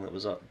another song that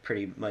was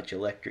pretty much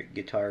electric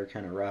guitar,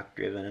 kind of rock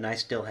driven, and I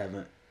still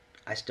haven't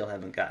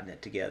gotten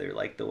it together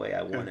like the way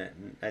I want it,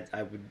 and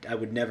I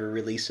would never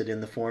release it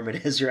in the form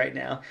it is right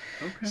now.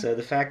 Okay. So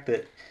the fact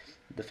that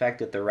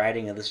the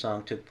writing of the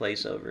song took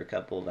place over a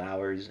couple of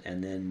hours,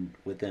 and then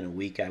within a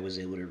week I was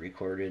able to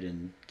record it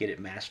and get it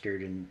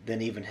mastered, and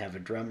then even have a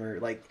drummer.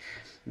 Like,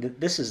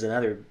 this is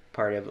another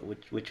part of it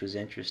which was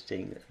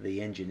interesting.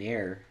 The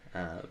engineer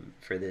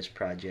for this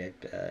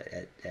project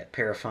at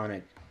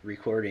Paraphonic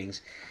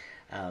Recordings,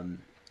 um,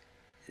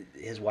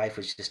 his wife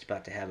was just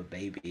about to have a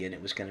baby, and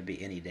it was going to be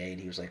any day,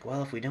 and he was like,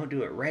 well, if we don't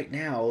do it right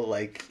now,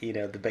 like,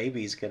 the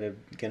baby's gonna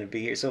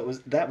be here. So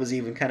that was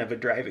even kind of a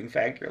driving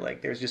factor.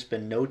 Like, there's just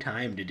been no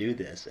time to do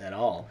this at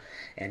all,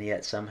 and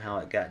yet somehow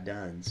it got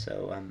done.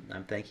 So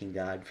I'm thanking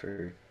God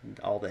for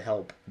all the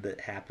help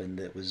that happened,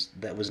 that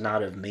was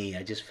not of me.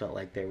 I just felt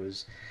like there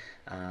was,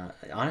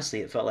 honestly,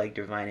 it felt like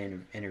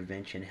divine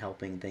intervention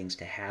helping things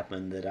to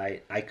happen that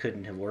I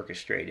couldn't have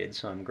orchestrated.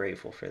 So I'm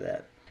grateful for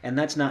that. And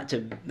that's not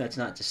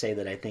to say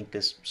that I think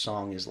this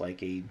song is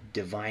like a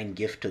divine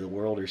gift to the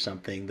world or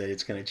something, that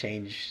it's going to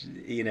change,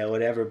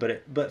 whatever.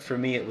 But for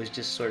me, it was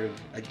just sort of,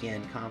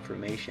 again,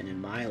 confirmation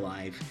in my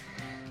life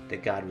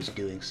that God was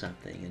doing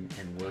something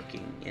and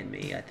working in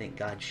me. I think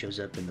God shows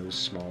up in those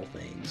small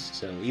things.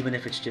 So even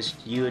if it's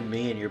just you and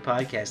me and your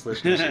podcast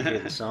listeners who hear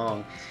the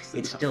song,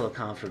 it's still a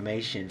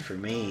confirmation for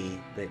me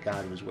that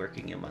God was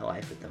working in my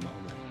life at the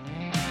moment.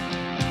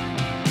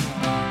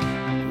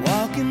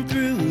 Walking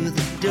through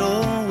the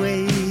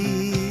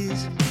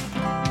doorways,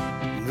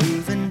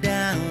 moving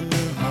down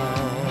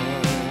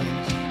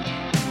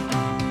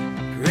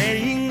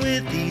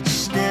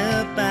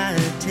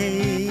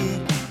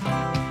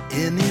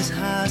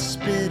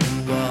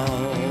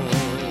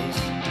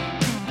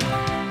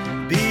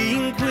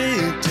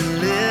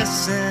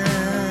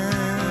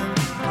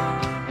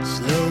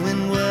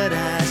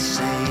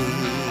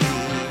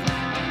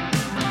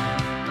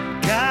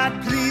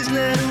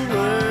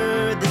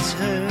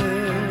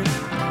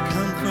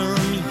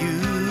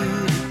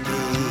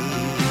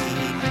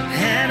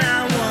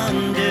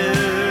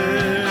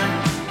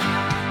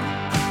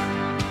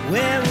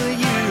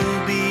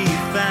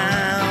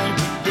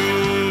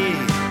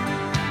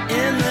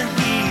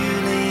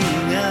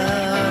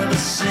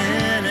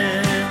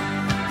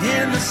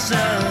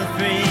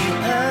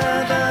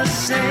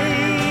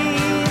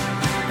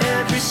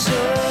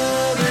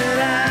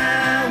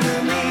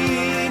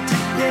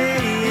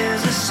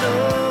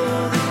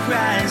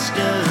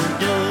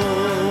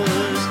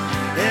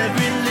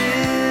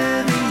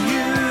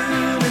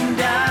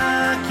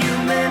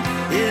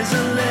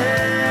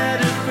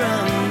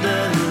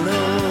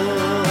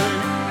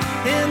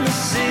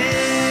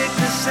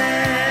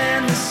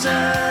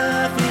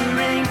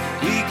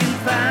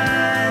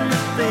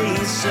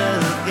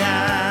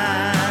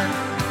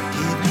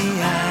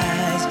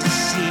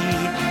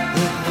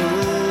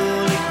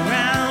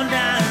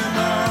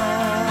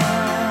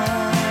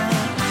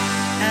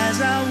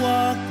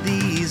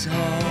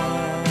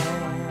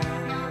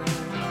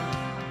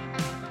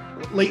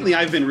lately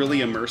I've been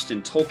really immersed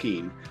in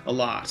Tolkien a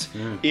lot.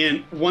 Mm.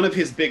 And one of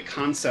his big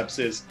concepts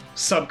is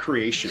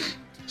subcreation.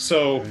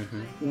 So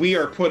we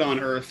are put on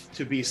Earth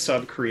to be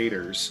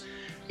sub-creators.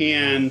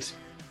 And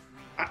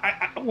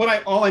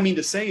all I mean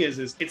to say is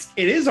it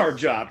is our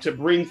job to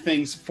bring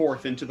things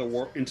forth into the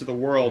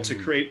world, to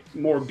create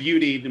more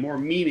beauty, more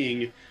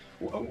meaning,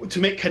 to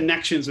make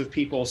connections with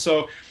people.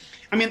 So,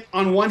 I mean,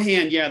 on one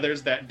hand, yeah,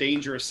 there's that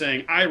danger of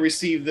saying, I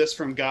received this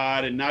from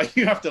God and now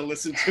you have to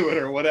listen to it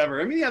or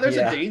whatever. I mean, yeah, there's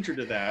a danger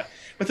to that.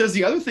 But there's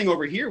the other thing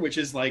over here, which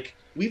is like,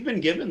 we've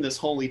been given this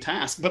holy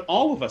task, but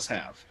all of us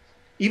have.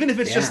 Even if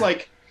it's just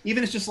like,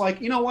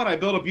 you know what, I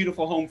built a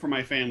beautiful home for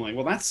my family.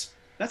 Well, that's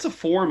a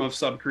form of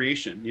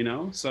subcreation, you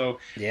know? So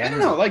I don't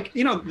know, like,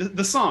 you know,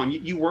 the song,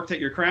 you worked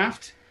at your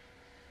craft.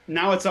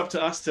 Now it's up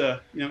to us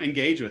to, you know,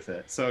 engage with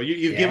it. So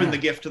you've given the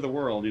gift to the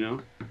world, you know?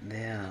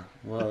 Yeah.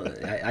 Well,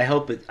 I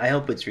hope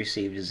it's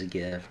received as a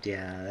gift.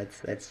 Yeah,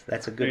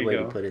 that's a good way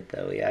to put it,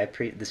 though. Yeah,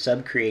 the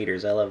sub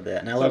creators. I love that,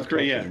 and I love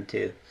Tolkien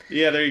too.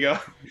 Yeah, there you go.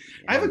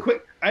 Yeah.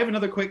 I have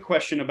another quick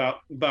question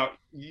about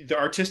the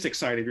artistic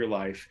side of your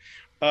life.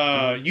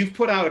 You've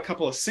put out a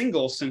couple of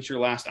singles since your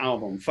last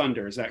album,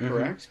 Thunder. Is that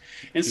correct?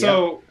 And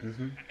so,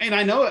 and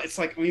I know it's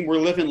like, I mean, we're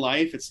living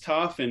life. It's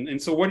tough.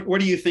 And so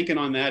what are you thinking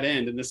on that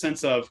end, in the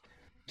sense of,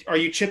 are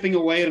you chipping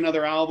away at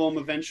another album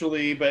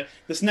eventually? But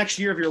this next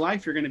year of your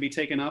life, you're going to be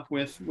taken up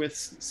with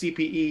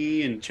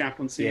CPE and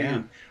chaplaincy. Yeah.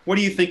 And what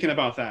are you thinking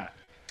about that?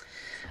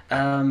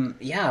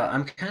 Yeah,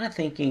 I'm kind of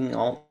thinking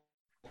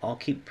I'll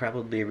keep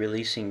probably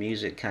releasing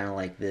music kind of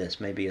like this,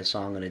 maybe a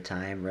song at a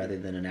time rather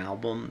than an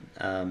album.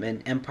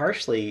 And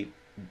partially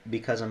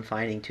because I'm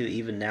finding too,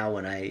 even now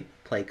when I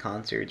play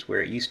concerts,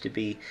 where it used to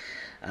be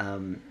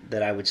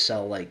that I would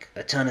sell like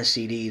a ton of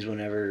CDs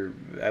whenever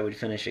I would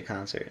finish a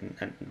concert.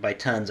 And by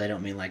tons, I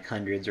don't mean like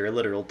hundreds or a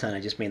literal ton. I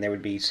just mean there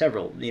would be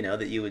several, you know,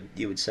 that you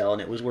would sell,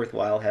 and it was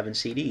worthwhile having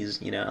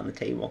CDs, you know, on the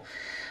table.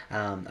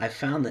 I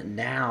found that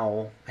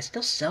now I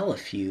still sell a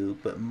few,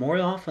 but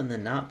more often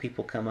than not,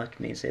 people come up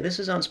to me and say, "This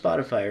is on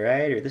Spotify,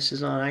 right?" Or "This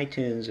is on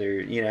iTunes," or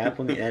you know,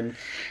 Apple, and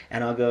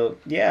I'll go,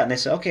 "Yeah," and they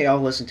say, "Okay,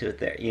 I'll listen to it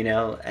there," you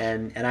know,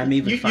 and I'm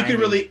even finding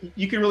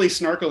you can really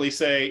snarkily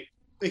say,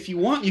 if you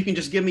want, you can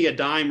just give me a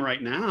dime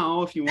right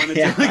now if you wanted to.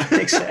 Yeah,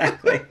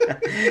 exactly.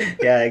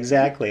 Yeah,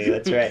 exactly.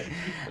 That's right.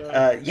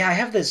 Yeah, I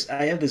have this,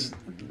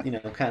 you know,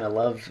 kind of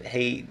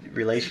love-hate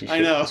relationship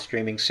with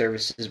streaming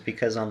services,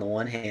 because on the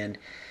one hand,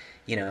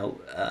 you know,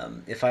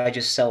 if I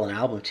just sell an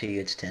album to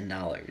you, it's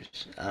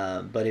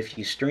 $10. But if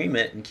you stream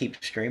it and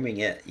keep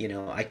streaming it, you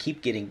know, I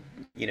keep getting,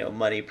 you know,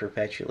 money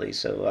perpetually.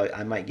 So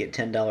I might get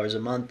 $10 a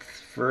month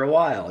for a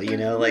while, you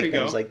know, like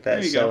things like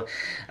that. So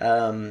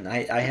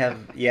I have,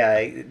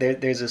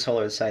 there's this whole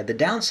other side. The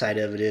downside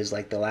of it is,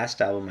 like the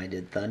last album I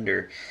did,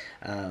 Thunder,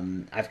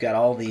 I've got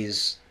all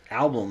these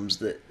albums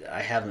that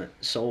I haven't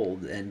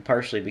sold, and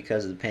partially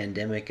because of the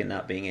pandemic and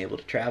not being able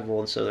to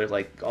travel, and so there's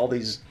like all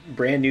these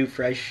brand new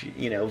fresh,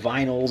 you know,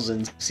 vinyls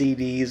and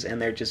CDs,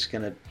 and they're just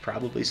gonna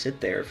probably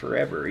sit there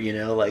forever, you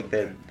know, like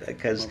that,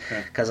 because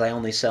I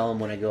only sell them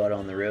when I go out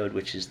on the road,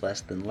 which is less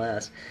than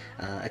less.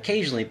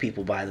 Occasionally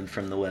people buy them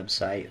from the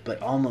website,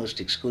 but almost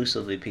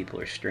exclusively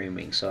people are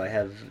streaming, so I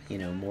have, you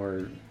know,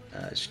 more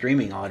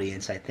streaming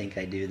audience, I think,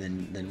 I do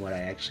than what I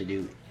actually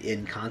do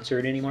in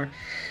concert anymore.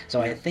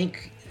 So I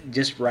think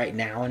just right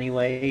now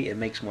anyway, it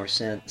makes more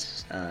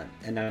sense,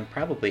 and I'm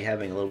probably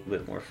having a little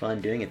bit more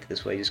fun doing it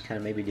this way, just kind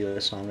of maybe do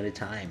a song at a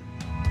time.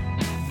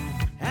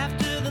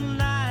 After the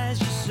lies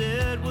you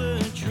said were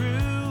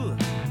true,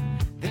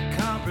 the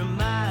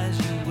compromise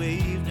you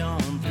waved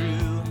on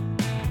through,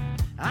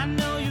 I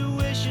know you're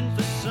wishing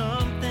for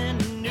something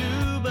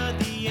new, but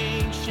the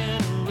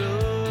ancient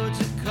roads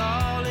are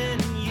calling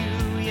you.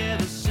 Yeah,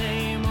 the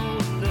same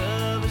old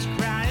love is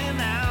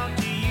crying out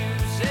to you,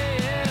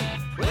 saying,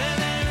 where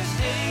there is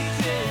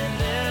hatred,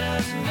 let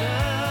us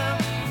love.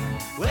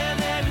 Where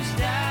there is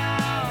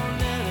doubt,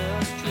 let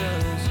us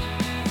trust.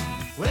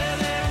 Where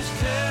there is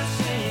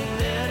cursing,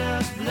 let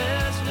us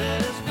bless.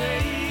 Let us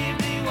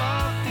bravely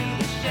walk through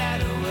the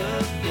shadow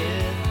of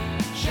death.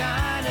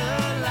 Shine a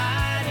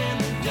light in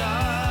the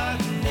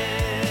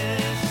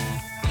darkness.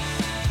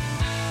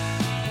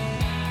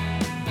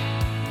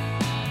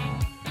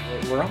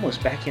 We're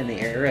almost back in the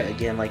era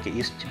again, like it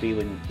used to be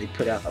when they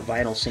put out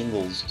vinyl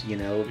singles, you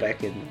know,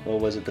 back in, what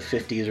was it, the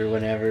 50s or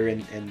whenever,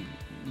 and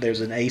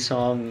there's an A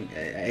song,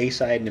 A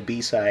side and a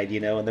B side, you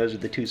know, and those are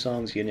the two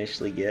songs you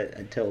initially get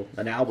until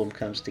an album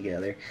comes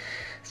together.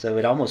 So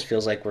it almost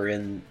feels like we're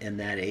in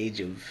that age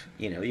of,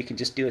 you know, you can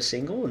just do a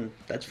single and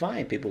that's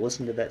fine. People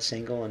listen to that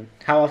single, and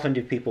how often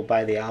do people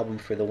buy the album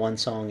for the one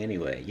song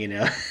anyway, you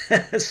know?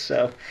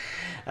 So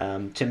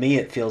to me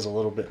it feels a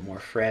little bit more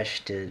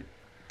fresh to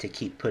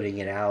keep putting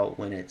it out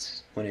when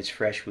it's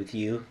fresh with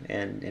you,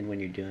 and when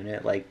you're doing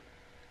it. Like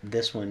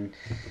this one,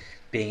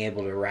 being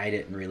able to write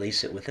it and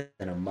release it within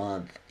a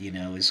month, you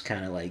know, is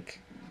kind of like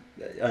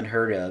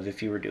unheard of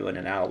if you were doing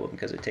an album,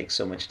 because it takes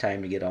so much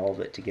time to get all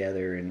of it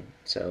together. And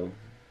so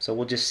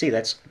we'll just see.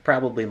 That's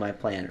probably my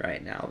plan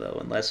right now, though,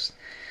 unless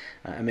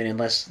I mean,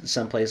 unless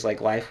someplace like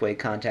Lifeway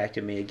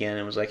contacted me again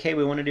and was like, "Hey,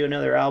 we want to do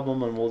another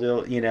album, and we'll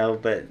do,"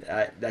 but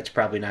that's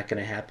probably not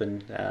going to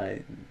happen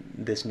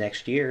this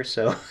next year.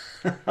 So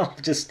I'll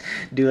just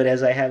do it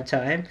as I have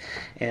time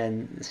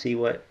and see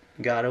what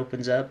God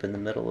opens up in the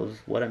middle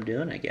of what I'm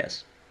doing, I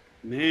guess.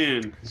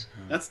 Man, So,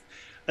 that's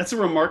that's a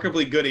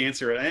remarkably good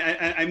answer.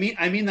 I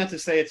mean that to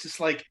say it's just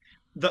like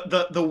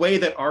the way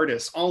that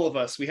artists, all of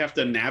us, we have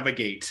to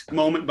navigate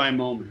moment by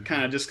moment,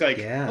 kind of just like,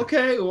 yeah.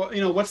 okay,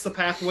 well, what's the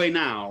pathway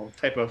now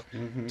type of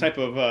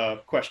Hmm.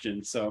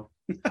 question. So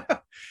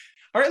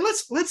all right,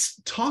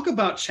 let's talk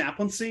about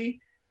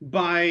chaplaincy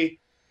by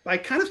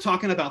kind of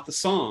talking about the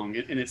song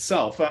in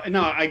itself.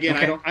 Now, again,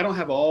 I Okay. don't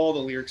have all the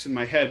lyrics in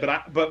my head,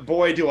 but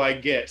boy, do I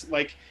get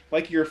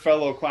like your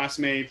fellow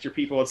classmates, your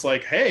people. It's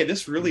like, hey,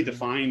 this really Hmm.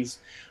 defines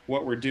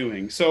what we're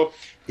doing. So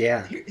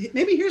Yeah.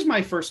 maybe here's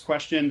my first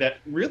question that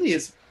really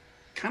is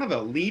kind of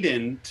a lead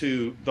in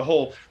to the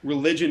whole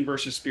religion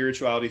versus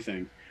spirituality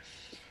thing.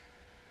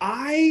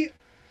 I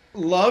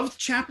loved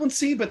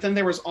chaplaincy, but then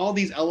there was all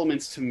these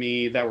elements to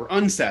me that were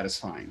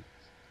unsatisfying,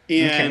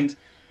 Okay.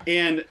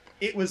 and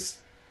it was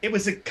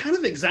a kind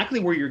of exactly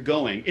where you're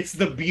going. It's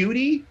the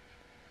beauty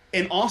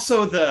and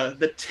also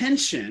the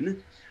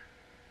tension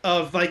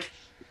of like,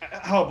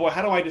 oh boy,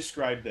 how do I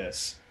describe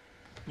this?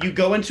 You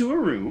go into a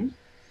room,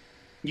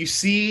 you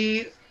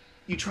see,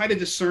 you try to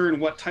discern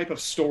what type of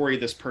story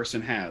this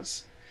person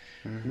has.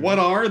 Hmm. What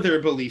are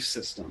their belief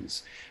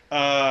systems,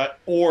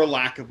 or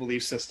lack of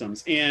belief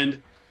systems?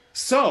 And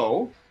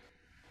so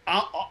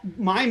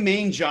my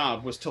main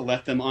job was to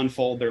let them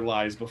unfold their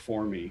lives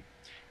before me.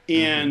 Hmm.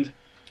 And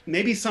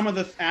maybe some of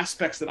the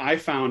aspects that I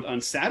found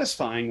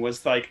unsatisfying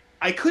was like,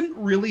 I couldn't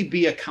really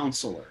be a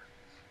counselor,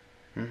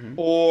 Hmm.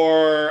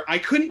 or I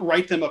couldn't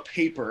write them a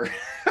paper.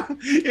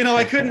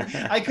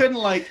 I couldn't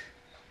like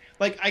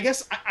I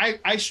guess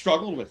I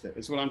struggled with it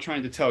is what I'm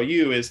trying to tell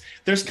you. Is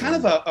there's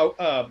kind Yeah.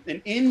 of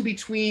an in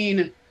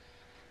between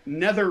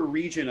nether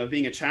region of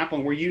being a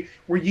chaplain where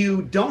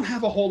you don't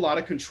have a whole lot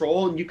of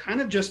control, and you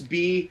kind of just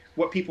be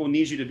what people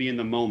need you to be in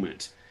the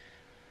moment.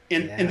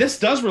 And Yeah. this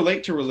does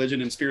relate to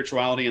religion and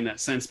spirituality in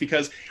that sense,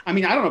 because I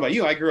mean, I don't know about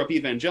you, I grew up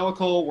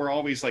evangelical. We're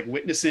always like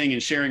witnessing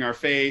and sharing our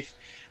faith,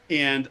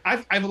 and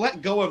I've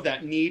let go of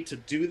that need to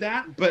do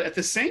that. But at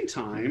the same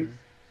time, Hmm.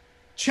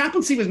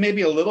 chaplaincy was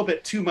maybe a little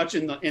bit too much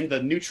in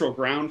the neutral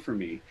ground for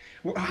me.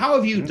 How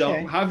have you dealt?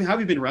 Okay. How have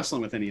you been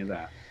wrestling with any of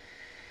that?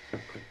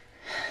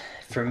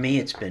 For me,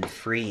 it's been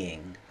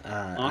freeing.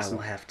 I will Awesome.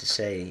 have to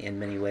say, in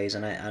many ways,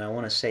 and I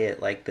want to say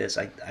it like this.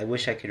 I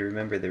wish I could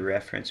remember the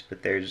reference,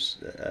 but there's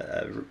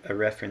a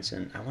reference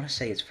in, I want to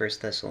say it's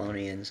First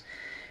Thessalonians,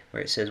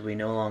 where it says we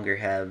no longer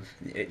have.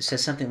 It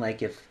says something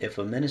like, if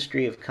a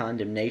ministry of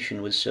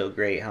condemnation was so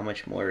great, how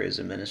much more is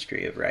a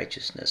ministry of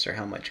righteousness, or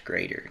how much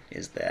greater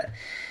is that?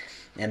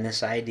 And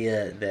this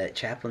idea that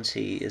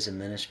chaplaincy is a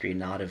ministry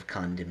not of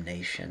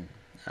condemnation.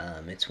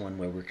 It's one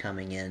where we're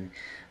coming in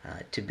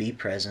to be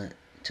present,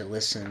 to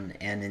listen,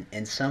 and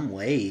in some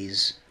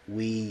ways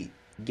we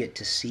get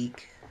to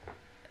seek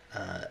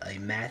a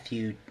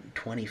Matthew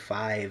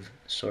 25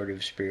 sort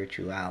of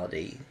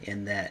spirituality,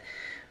 in that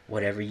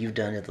whatever you've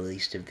done to the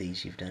least of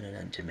these, you've done it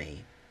unto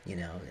me.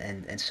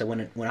 And so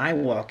when I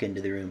walk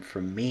into the room,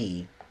 for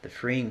me, the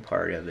freeing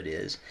part of it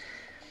is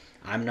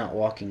I'm not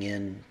walking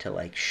in to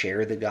like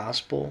share the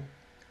gospel.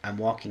 I'm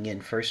walking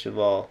in, first of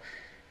all,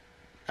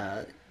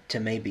 uh, to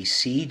maybe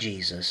see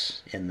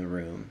Jesus in the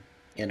room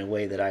in a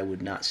way that I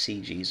would not see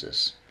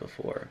Jesus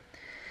before.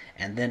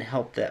 And then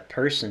help that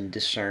person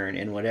discern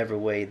in whatever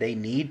way they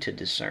need to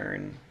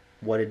discern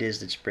what it is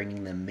that's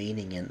bringing them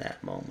meaning in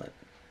that moment.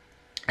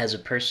 As a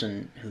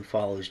person who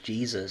follows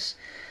Jesus,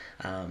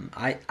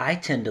 I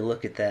tend to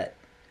look at that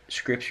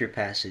scripture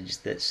passage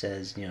that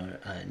says,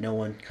 no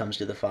one comes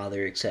to the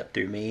Father except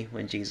through me,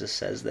 when Jesus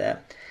says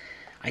that.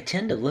 I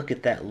tend to look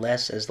at that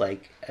less as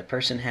like a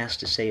person has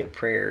to say a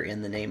prayer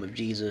in the name of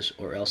Jesus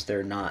or else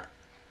they're not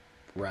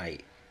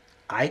right.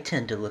 I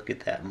tend to look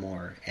at that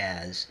more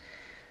as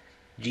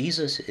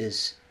Jesus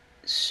is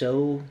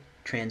so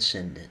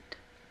transcendent,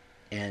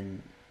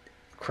 and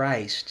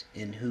Christ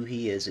in who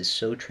he is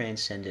so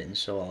transcendent and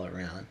so all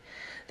around,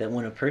 that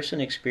when a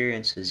person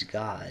experiences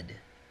God,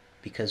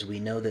 because we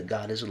know that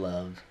God is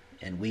love,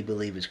 and we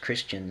believe as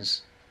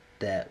Christians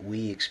that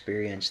we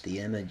experience the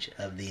image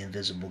of the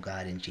invisible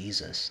God in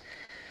Jesus,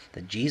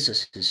 that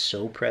Jesus is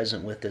so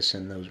present with us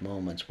in those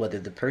moments, whether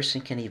the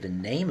person can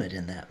even name it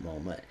in that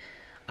moment.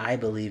 I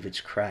believe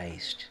it's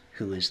Christ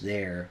who is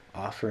there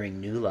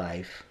offering new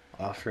life,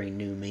 offering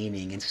new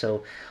meaning. And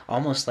so,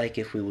 almost like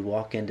if we would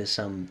walk into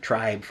some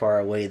tribe far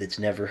away that's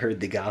never heard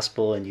the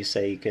gospel, and you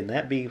say, can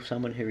that be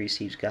someone who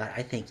receives God?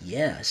 I think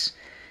yes,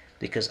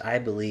 because I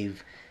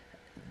believe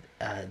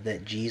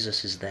that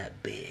Jesus is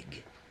that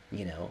big,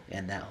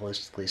 and that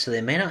holistically. So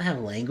they may not have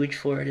language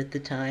for it at the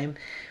time.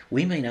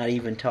 We may not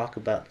even talk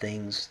about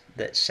things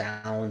that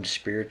sound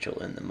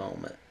spiritual in the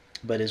moment.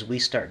 But as we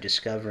start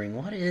discovering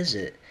what is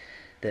it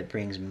that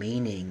brings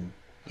meaning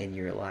in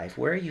your life,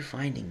 where are you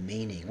finding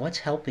meaning? What's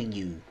helping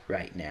you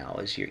right now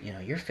as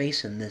you're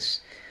facing this,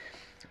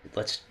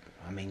 let's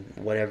I mean,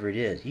 whatever it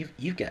is,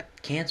 you've got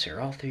cancer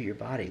all through your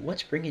body.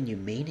 What's bringing you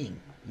meaning,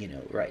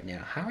 right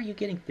now? How are you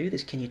getting through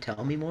this? Can you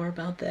tell me more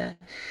about that?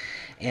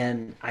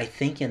 And I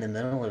think in the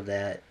middle of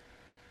that,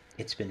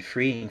 it's been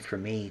freeing for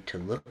me to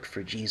look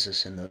for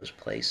Jesus in those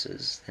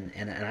places.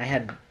 And I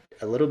had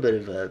a little bit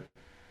of a,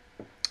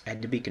 I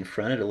had to be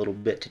confronted a little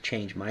bit to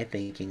change my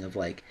thinking of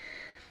like,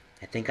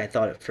 I think I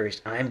thought at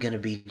first, I'm going to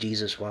be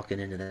Jesus walking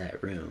into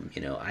that room.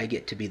 I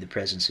get to be the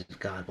presence of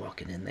God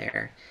walking in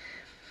there.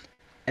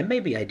 And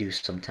maybe I do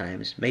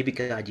sometimes. Maybe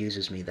God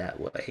uses me that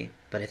way.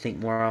 But I think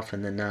more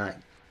often than not,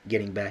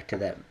 getting back to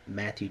that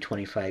Matthew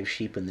 25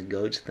 sheep and the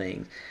goats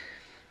thing,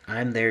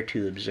 I'm there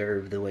to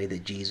observe the way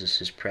that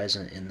Jesus is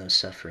present in those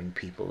suffering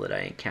people that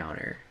I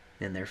encounter,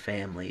 in their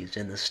families,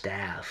 in the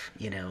staff.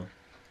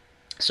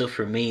 So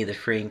for me, the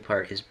freeing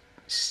part is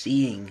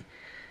seeing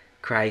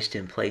Christ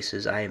in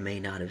places I may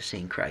not have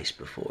seen Christ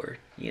before.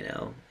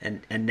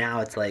 And now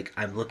it's like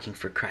I'm looking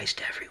for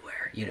Christ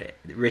everywhere.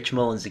 Rich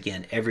Mullins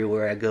again,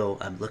 everywhere I go,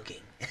 I'm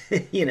looking.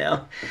 you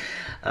know?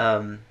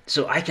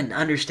 So I can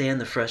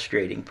understand the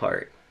frustrating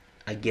part.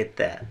 I get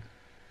that.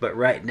 But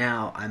right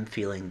now, I'm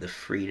feeling the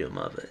freedom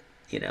of it.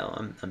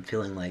 I'm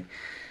feeling like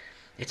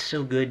it's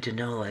so good to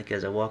know, like,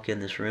 as I walk in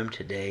this room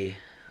today,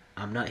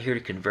 I'm not here to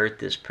convert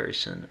this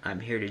person. I'm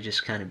here to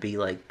just kind of be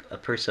like a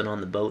person on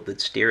the boat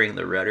that's steering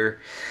the rudder.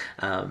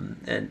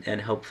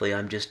 And hopefully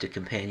I'm just a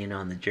companion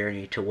on the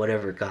journey to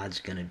whatever God's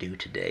going to do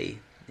today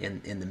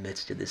in the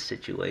midst of this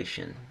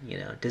situation.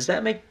 Does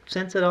that make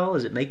sense at all?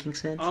 Is it making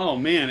sense? Oh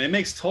man, it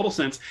makes total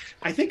sense.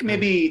 I think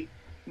maybe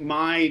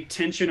my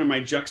tension or my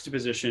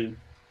juxtaposition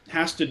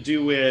has to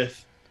do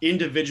with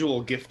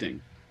individual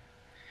gifting.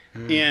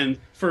 Mm. And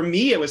for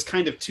me, it was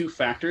kind of two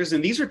factors.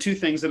 And these are two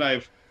things that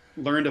I've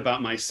learned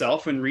about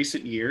myself in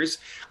recent years.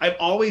 I've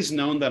always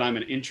known that I'm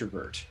an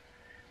introvert.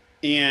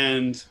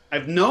 And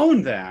I've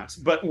known that,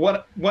 but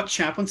what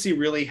chaplaincy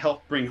really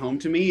helped bring home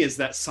to me is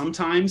that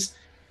sometimes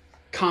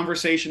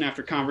conversation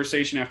after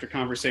conversation after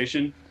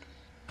conversation,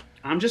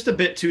 I'm just a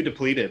bit too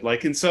depleted.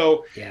 And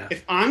so Yeah.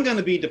 if I'm going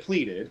to be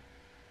depleted,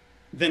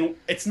 then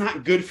it's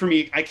not good for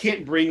me. I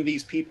can't bring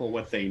these people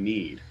what they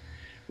need.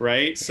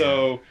 Right. Yeah.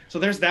 So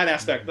there's that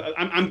aspect.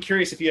 I'm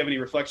curious if you have any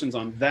reflections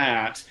on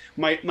that.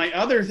 My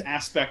other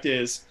aspect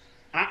is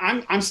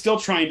I'm still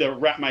trying to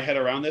wrap my head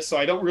around this. So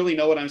I don't really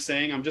know what I'm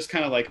saying. I'm just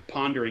kind of like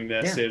pondering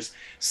this. Yeah. Is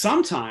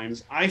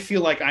sometimes I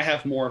feel like I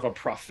have more of a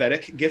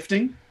prophetic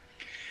gifting.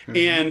 Mm-hmm.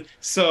 And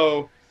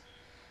so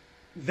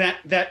that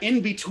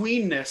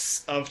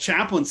in-betweenness of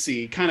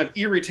chaplaincy kind of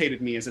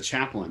irritated me as a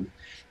chaplain.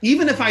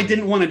 Even if I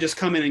didn't want to just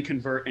come in and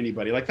convert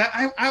anybody like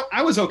that,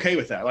 I was okay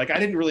with that. Like I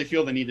didn't really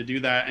feel the need to do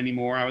that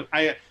anymore.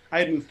 I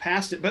had moved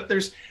past it. But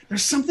there's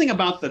something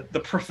about the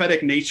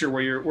prophetic nature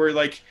where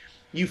like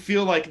you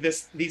feel like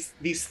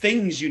these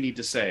things you need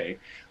to say.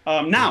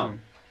 Now, mm-hmm.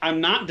 I'm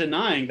not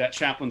denying that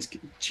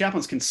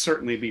chaplains can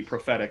certainly be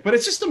prophetic, but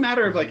it's just a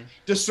matter of like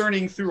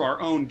discerning through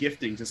our own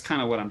giftings is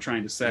kind of what I'm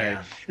trying to say.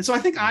 Yeah. And so I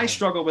think I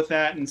struggle with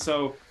that. And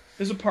so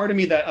there's a part of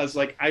me that I was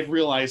like, I've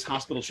realized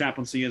hospital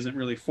chaplaincy isn't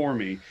really for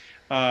me.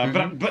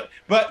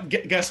 But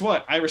guess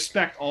what? I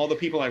respect all the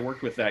people I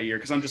worked with that year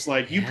because I'm just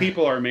like, you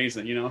people are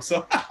amazing,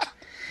 So.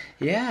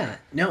 Yeah,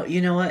 no, you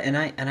know what, and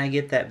I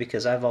get that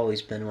because I've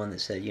always been one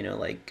that said,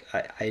 like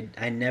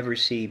I never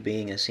see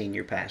being a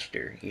senior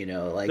pastor,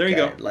 like there you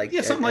go, like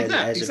something like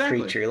that, as exactly.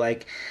 a preacher,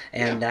 like,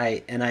 and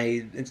I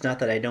it's not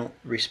that I don't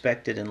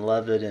respect it and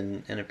love it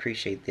and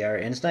appreciate the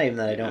art, and it's not even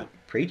that I don't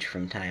preach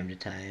from time to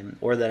time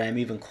or that I'm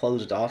even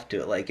closed off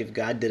to it. Like if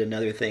God did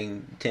another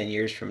thing 10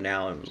 years from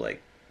now and was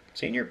like,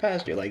 senior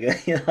pastor, like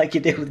like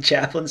you did with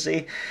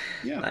chaplaincy.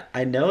 Yeah,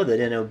 I know that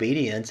in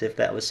obedience, if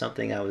that was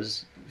something I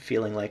was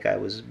feeling like I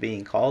was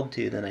being called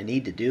to, then I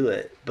need to do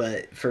it.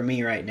 But for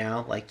me right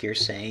now, like you're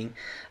saying,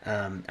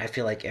 I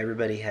feel like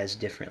everybody has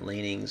different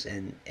leanings,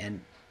 and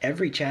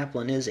every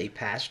chaplain is a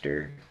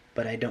pastor,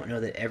 but I don't know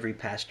that every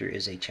pastor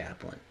is a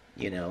chaplain.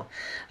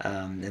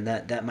 And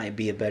that might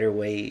be a better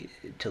way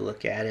to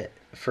look at it.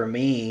 For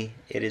me,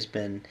 it has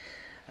been.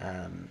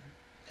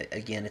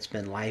 Again, it's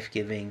been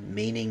life-giving,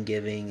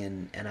 meaning-giving,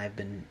 and I've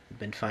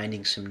been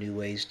finding some new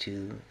ways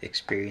to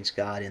experience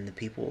God in the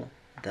people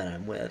that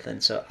I'm with.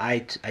 And so I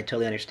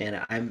totally understand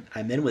it.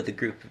 I'm in with a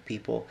group of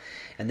people,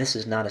 and this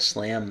is not a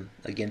slam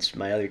against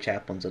my other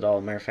chaplains at all.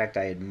 As a matter of fact,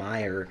 I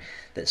admire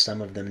that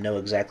some of them know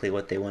exactly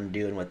what they want to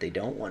do and what they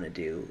don't want to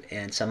do,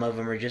 and some of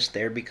them are just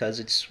there because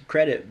it's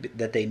credit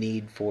that they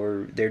need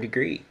for their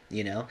degree,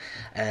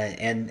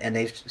 and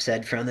they've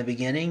said from the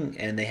beginning,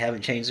 and they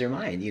haven't changed their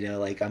mind,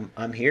 like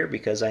I'm here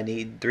because I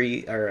need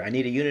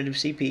a unit of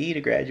CPE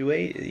to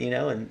graduate,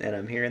 and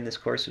I'm here in this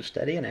course of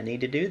study, and I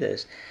need to do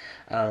this.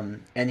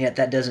 And yet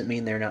that doesn't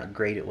mean they're not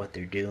great at what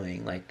they're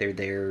doing. Like they're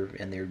there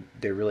and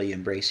they're really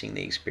embracing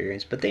the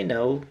experience. But they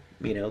know,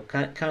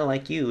 kind of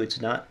like you,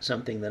 it's not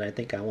something that I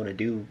think I want to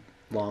do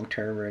long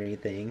term or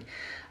anything.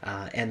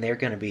 And they're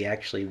going to be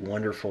actually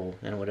wonderful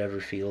in whatever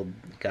field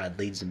God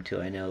leads them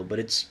to. I know,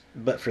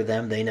 but for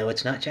them, they know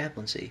it's not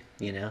chaplaincy.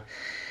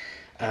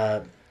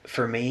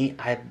 For me,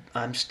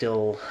 I'm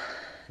still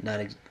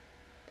not.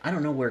 I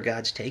don't know where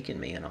God's taken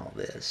me in all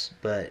this,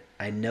 but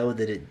I know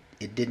that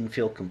it didn't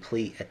feel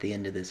complete at the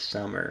end of this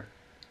summer,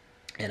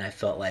 and I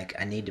felt like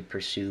I need to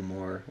pursue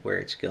more where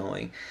it's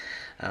going.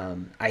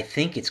 I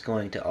think it's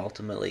going to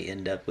ultimately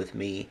end up with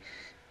me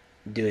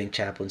doing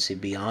chaplaincy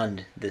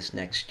beyond this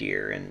next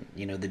year, and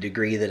the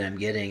degree that I'm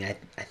getting, I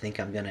think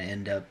I'm going to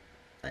end up.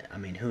 I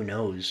mean, who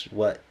knows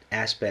what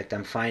aspect?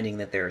 I'm finding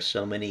that there are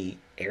so many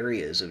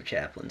areas of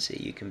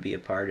chaplaincy you can be a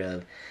part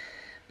of,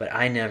 but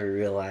I never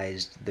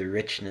realized the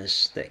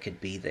richness that could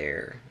be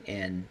there,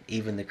 and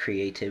even the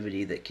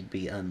creativity that could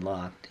be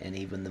unlocked, and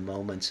even the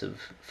moments of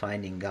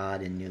finding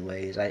God in new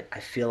ways. I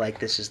feel like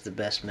this is the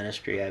best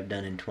ministry I've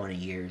done in 20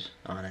 years,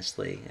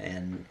 honestly,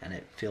 and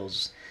it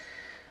feels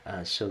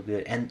so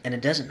good. And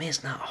it doesn't mean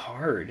it's not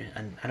hard.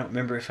 And I don't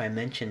remember if I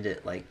mentioned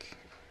it like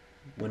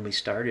when we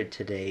started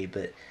today,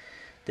 but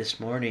this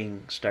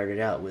morning started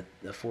out with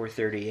a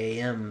 4:30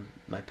 a.m.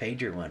 my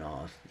pager went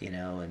off,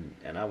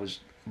 and I was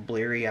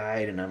bleary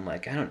eyed, and I'm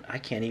like, I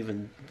can't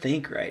even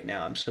think right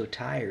now. I'm so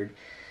tired.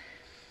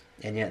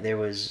 And yet there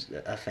was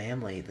a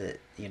family that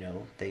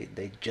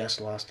they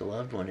just lost a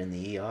loved one in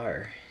the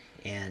ER,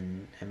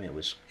 and I mean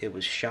it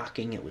was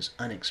shocking. It was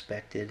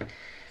unexpected,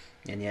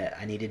 and yet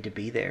I needed to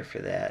be there for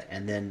that.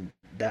 And then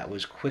that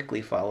was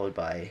quickly followed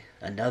by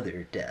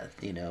another death,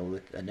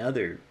 with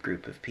another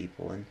group of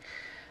people. And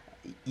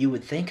you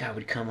would think I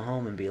would come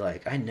home and be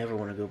like, I never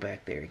want to go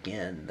back there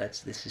again.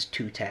 This is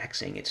too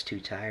taxing. It's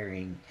too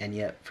tiring. And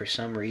yet, for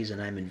some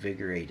reason, I'm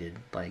invigorated.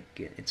 Like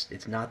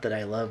it's not that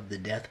I love the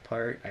death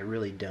part. I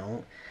really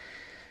don't.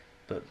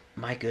 But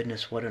my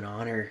goodness, what an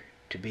honor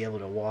to be able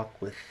to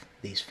walk with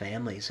these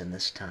families in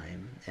this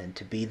time, and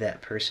to be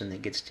that person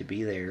that gets to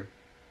be there.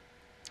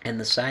 And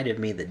the side of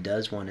me that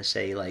does want to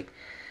say, like,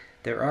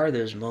 there are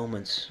those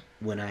moments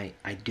when I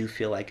do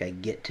feel like I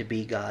get to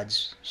be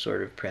God's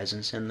sort of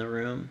presence in the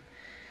room.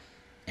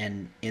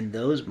 And in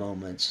those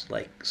moments,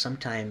 like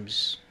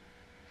sometimes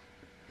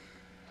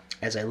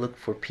as I look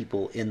for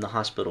people in the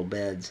hospital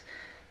beds,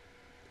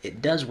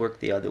 it does work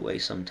the other way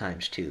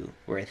sometimes too,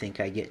 where I think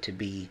I get to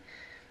be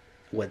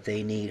what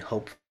they need,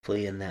 hopefully, in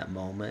that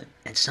moment.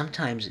 And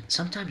sometimes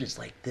it's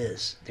like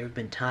this. There have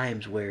been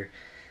times where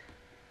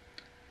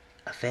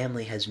a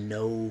family has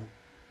no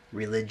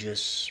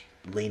religious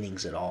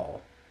leanings at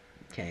all,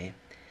 okay?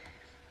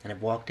 And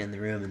I've walked in the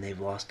room and they've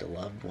lost a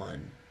loved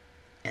one,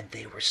 and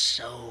they were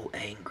so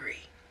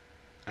angry.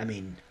 I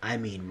mean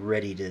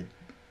ready to,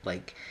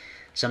 like,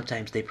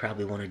 sometimes they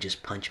probably want to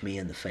just punch me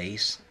in the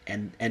face,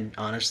 and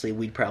honestly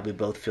we'd probably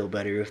both feel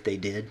better if they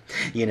did,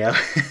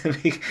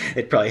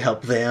 it'd probably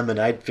help them, and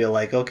I'd feel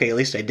like, okay, at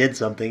least I did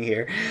something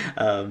here.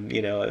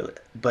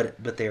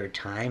 But there are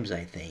times,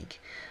 I think,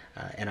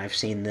 and I've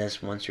seen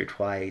this once or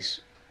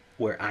twice,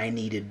 where I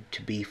needed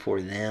to be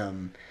for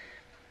them,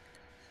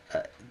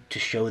 uh, to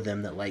show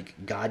them that,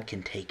 like, God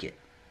can take it.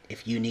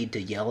 If you need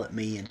to yell at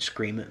me and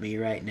scream at me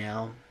right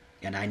now,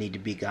 and I need to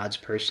be God's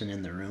person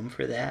in the room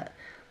for that,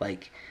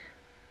 like,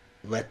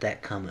 let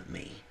that come at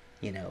me,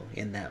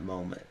 in that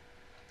moment.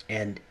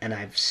 And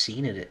I've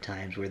seen it at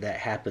times where that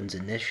happens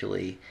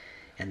initially,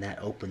 and that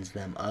opens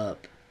them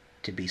up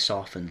to be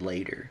softened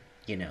later,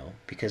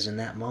 because in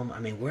that moment,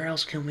 I mean, where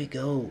else can we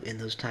go in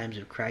those times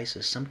of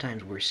crisis?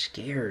 Sometimes we're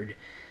scared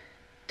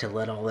to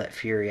let all that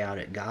fury out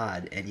at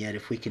God, and yet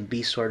if we can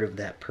be sort of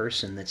that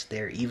person that's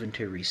there even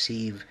to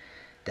receive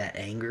that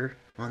anger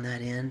on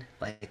that end,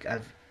 like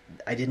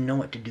I didn't know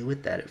what to do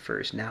with that at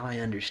first. Now I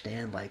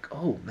understand, like,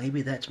 oh,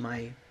 maybe that's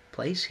my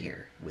place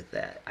here with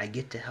that. I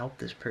get to help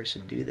this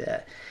person do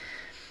that.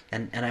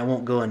 And I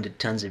won't go into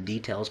tons of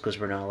details because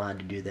we're not allowed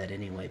to do that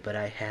anyway, but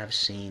I have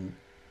seen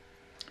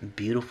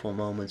beautiful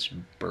moments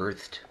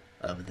birthed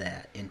of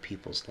that in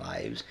people's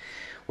lives,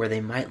 where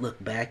they might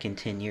look back in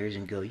 10 years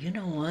and go, you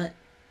know what?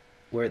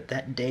 Where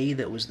that day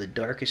that was the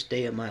darkest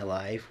day of my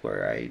life,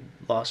 where I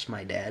lost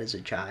my dad as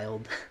a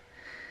child,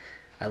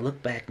 I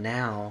look back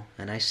now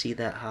and I see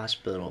that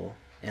hospital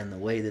and the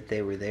way that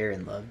they were there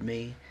and loved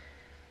me,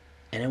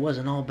 and it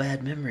wasn't all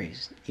bad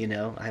memories.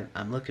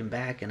 I'm looking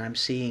back and I'm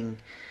seeing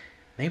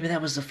maybe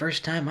that was the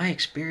first time I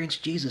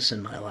experienced Jesus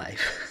in my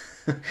life.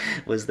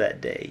 Was that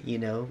day,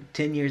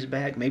 10 years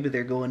back. Maybe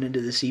they're going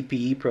into the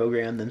CPE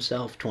program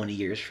themselves 20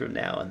 years from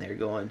now, and they're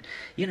going,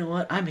 you know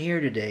what, I'm here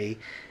today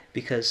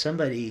because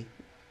somebody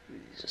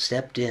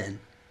stepped in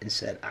and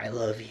said, I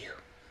love you,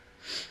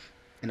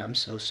 and I'm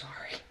so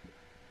sorry.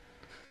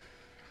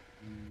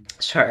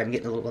 Sorry, I'm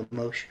getting a little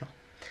emotional.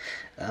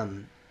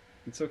 Um,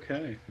 It's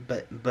okay.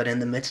 but in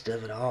the midst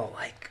of it all,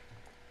 like,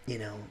 you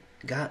know,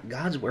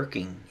 God's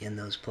working in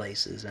those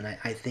places, and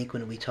I think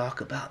when we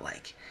talk about,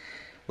 like,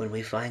 when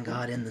we find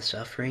God in the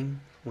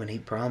suffering, when He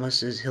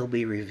promises He'll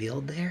be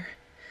revealed there,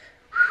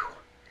 whew,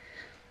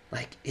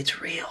 like,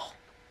 it's real.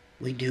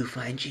 We do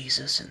find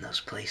Jesus in those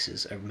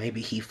places, or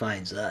maybe He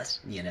finds us.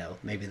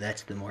 Maybe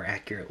that's the more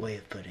accurate way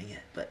of putting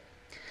it. But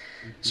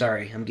Mm-hmm.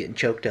 sorry, I'm getting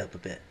choked up a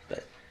bit,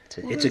 but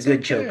Well, it's a that's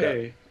good choke up.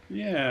 okay.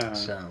 Yeah.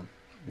 So.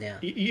 Yeah.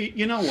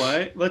 You know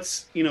what?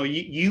 Let's,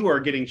 you are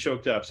getting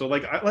choked up. So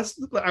like,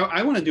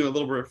 I want to do a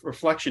little bit of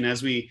reflection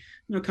as we,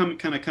 come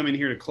in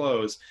here to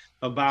close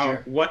Sure.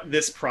 about what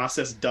this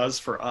process does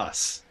for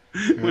us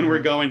when we're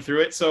Mm-hmm. going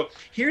through it. So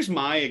here's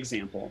my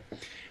example.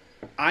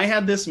 I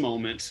had this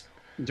moment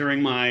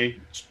during my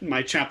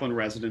chaplain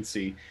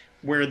residency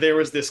where there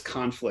was this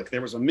conflict.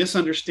 There was a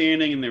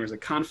misunderstanding and there was a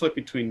conflict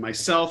between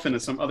myself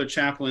and some other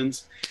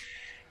chaplains.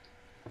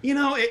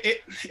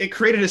 It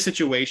created a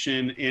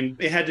situation and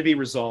it had to be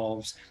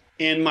resolved.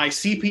 And my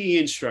CPE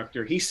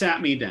instructor, he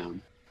sat me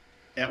down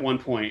at one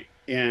point,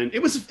 and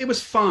it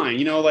was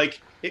fine.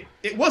 Like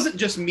it wasn't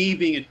just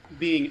me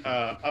being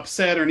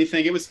upset or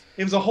anything. It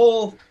was a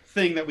whole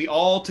thing that we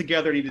all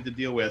together needed to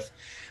deal with.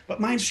 But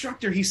my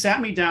instructor, he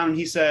sat me down and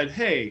he said,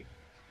 "Hey,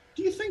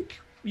 do you think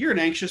you're an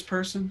anxious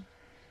person?"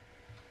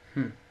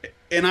 Hmm.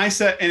 And I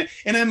said,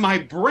 and in my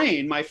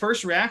brain, my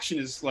first reaction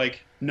is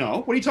like,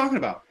 "No, what are you talking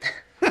about?"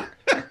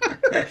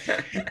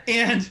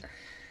 and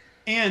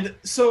and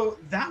so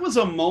that was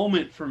a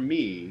moment for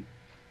me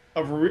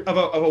of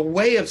a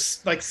way of,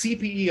 like,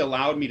 CPE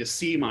allowed me to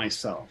see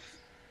myself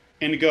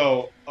and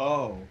go,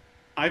 oh,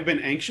 I've been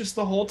anxious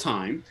the whole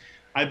time.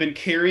 I've been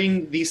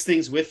carrying these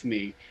things with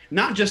me,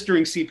 not just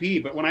during CPE,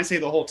 but when I say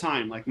the whole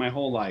time, like my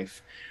whole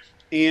life.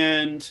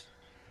 And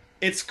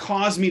it's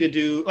caused me to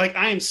do, like,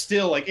 I am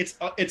still like,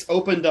 it's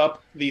opened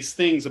up these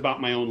things about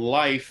my own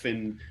life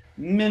and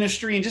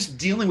ministry and just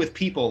dealing with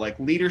people, like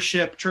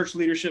leadership, church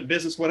leadership,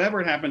 business,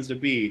 whatever it happens to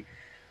be.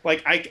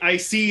 Like I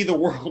see the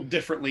world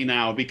differently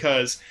now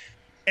because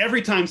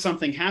every time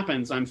something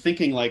happens, I'm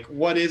thinking, like,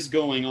 what is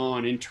going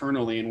on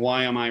internally and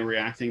why am I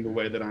reacting the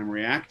way that I'm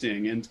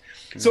reacting? And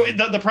so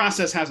Mm-hmm. the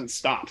process hasn't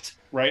stopped,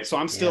 right?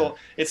 So Yeah.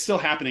 it's still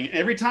happening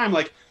every time.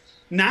 Like,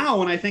 now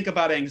when I think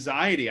about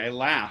anxiety, I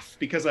laugh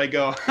because I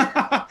go,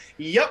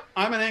 yep,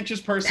 I'm an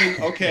anxious person.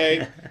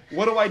 Okay,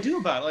 what do I do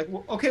about it?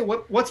 Like, okay,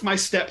 what's my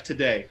step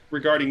today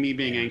regarding me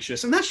being Yeah.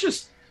 anxious? And that's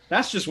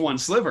just one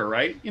sliver,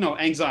 right?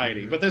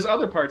 Anxiety, Mm-hmm. but there's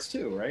other parts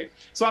too, right?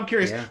 So I'm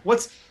curious, Yeah.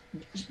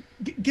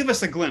 give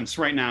us a glimpse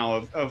right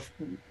now of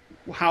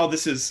how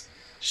this is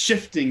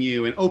shifting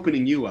you and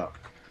opening you up.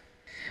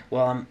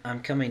 Well,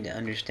 I'm coming to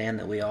understand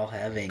that we all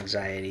have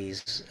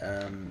anxieties,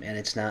 and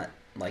it's not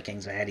like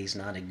anxiety is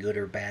not a good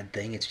or bad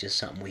thing. It's just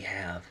something we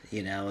have,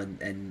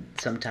 and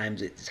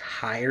sometimes it's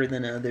higher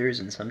than others,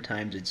 and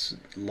sometimes it's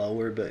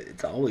lower, but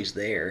it's always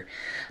there,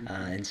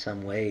 in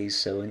some ways.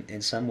 So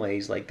in some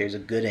ways, like there's a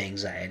good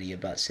anxiety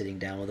about sitting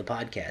down with a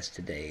podcast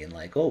today, and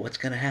like, oh, what's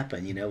going to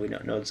happen? We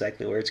don't know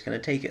exactly where it's going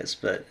to take us,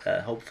 but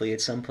hopefully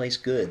it's someplace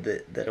good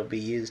that'll be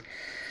used.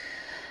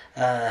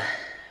 Uh,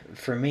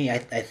 for me, I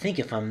think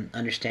if I'm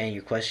understanding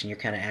your question, you're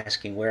kind of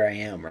asking where I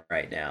am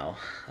right now.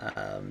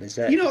 Is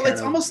that kind It's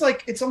of?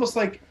 almost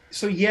like,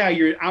 so yeah,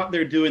 you're out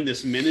there doing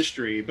this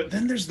ministry, but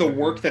then there's the Mm-hmm.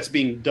 work that's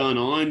being done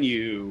on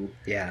you.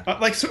 Yeah.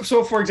 Like,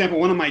 so for example,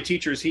 one of my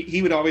teachers,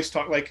 he would always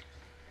talk, like,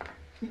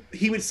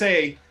 he would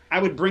say, I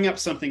would bring up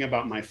something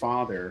about my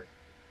father,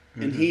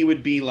 and Mm-hmm. he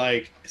would be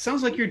like, it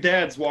sounds like your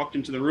dad's walked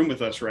into the room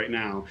with us right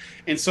now.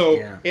 And so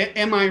Yeah.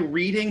 am I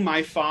reading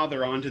my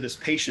father onto this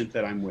patient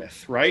that I'm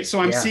with, right? So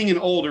I'm Yeah. seeing an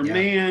older Yeah.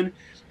 man,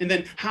 and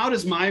then how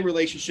does my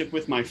relationship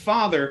with my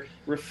father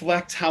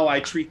reflect how I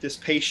treat this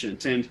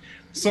patient? And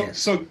so Yes.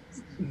 so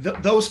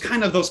those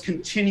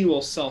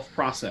continual self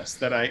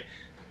process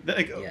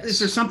like, is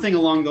there Yes. something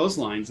along those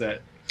lines?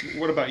 That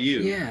What about you?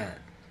 Yeah.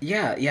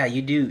 Yeah. Yeah.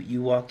 You do.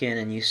 You walk in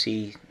and you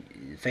see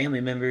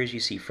family members, you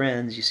see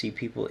friends, you see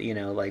people,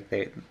 like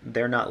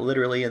they're not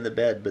literally in the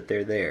bed, but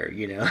they're there,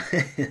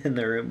 in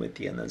the room with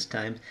you in those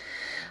times.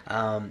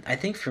 I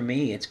think for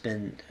me, it's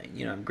been,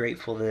 I'm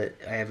grateful that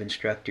I have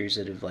instructors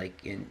that have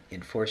like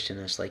enforced in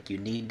us, like you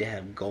need to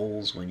have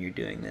goals when you're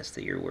doing this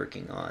that you're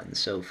working on.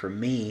 So for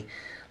me,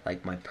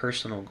 like my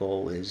personal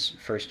goal is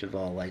first of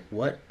all, like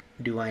what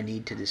do I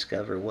need to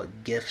discover?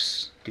 What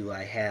gifts do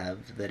I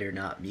have that are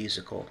not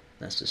musical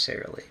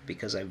necessarily?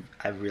 Because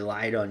I've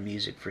relied on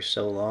music for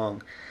so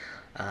long.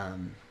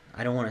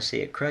 I don't want to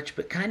say a crutch,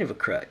 but kind of a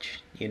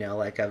crutch.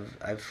 Like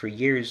I've for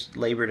years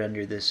labored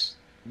under this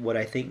what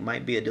I think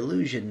might be a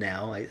delusion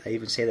now. I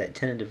even say that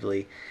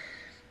tentatively,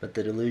 but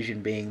the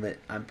delusion being that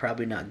I'm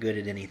probably not good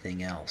at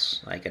anything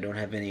else. Like I don't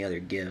have any other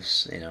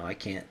gifts. I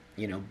can't,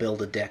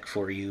 build a deck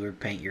for you or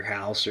paint your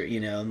house or,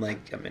 I'm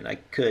like, I mean, I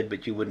could,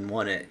 but you wouldn't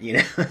want it.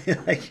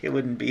 Like it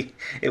wouldn't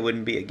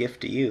be a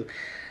gift to you.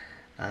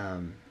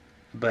 Um,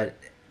 but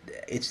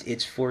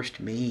it's forced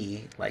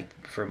me,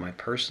 like for my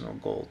personal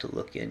goal, to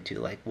look into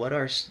like what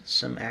are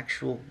some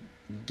actual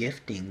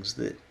giftings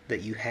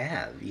that you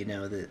have,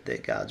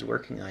 that God's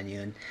working on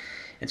you.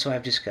 And so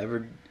I've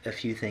discovered a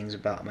few things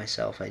about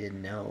myself I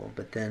didn't know.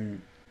 But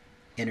then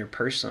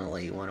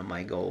interpersonally, one of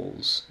my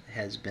goals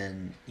has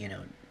been,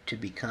 to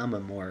become a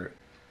more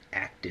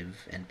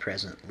active and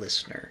present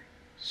listener.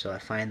 So I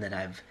find that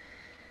I've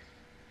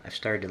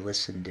started to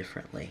listen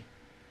differently.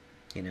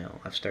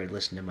 I've started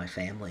listening to my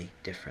family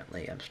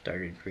differently. I've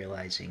started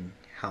realizing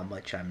how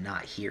much I'm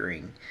not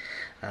hearing.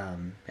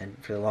 And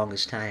for the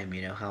longest time,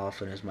 how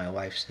often has my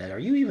wife said, "Are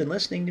you even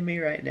listening to me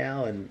right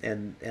now?"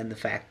 And the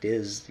fact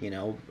is,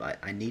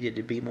 I needed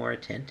to be more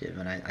attentive,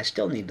 and I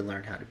still need to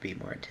learn how to be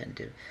more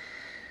attentive.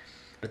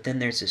 But then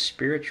there's this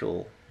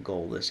spiritual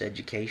goal, this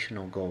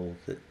educational goal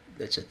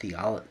that's a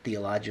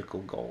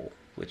theological goal,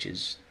 which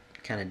is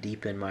kind of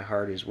deep in my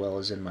heart as well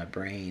as in my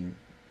brain.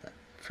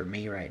 For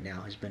me right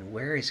now has been,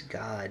 where is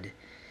God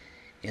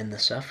in the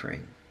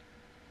suffering?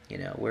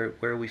 Where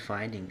are we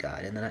finding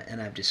God?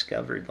 And I've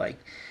discovered, like,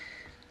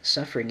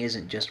 suffering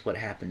isn't just what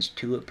happens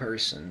to a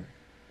person.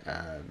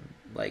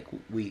 Like,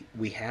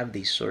 we have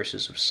these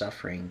sources of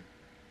suffering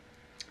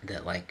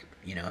that, like,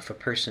 if a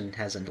person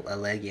has a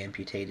leg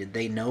amputated,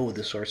 they know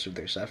the source of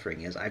their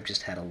suffering is, I've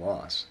just had a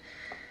loss.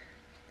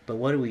 But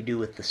what do we do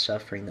with the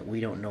suffering that we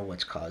don't know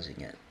what's causing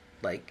it?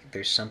 Like,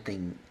 there's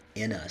something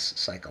in us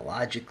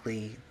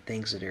psychologically,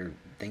 things that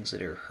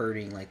are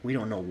hurting. Like, we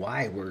don't know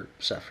why we're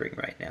suffering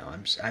right now.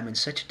 I'm in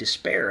such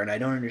despair, and I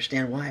don't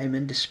understand why I'm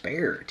in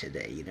despair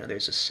today.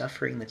 There's a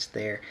suffering that's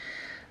there.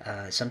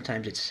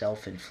 Sometimes it's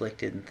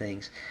self-inflicted and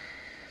things.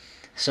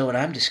 So what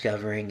I'm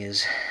discovering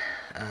is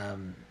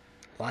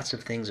lots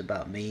of things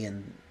about me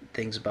and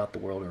things about the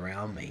world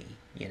around me.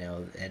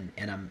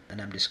 And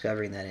I'm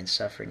discovering that in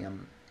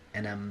suffering.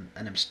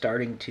 I'm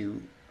starting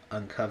to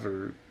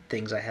uncover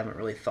things I haven't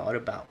really thought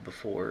about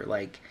before,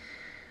 like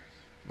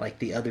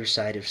the other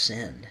side of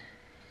sin.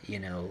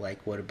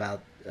 Like, what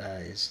about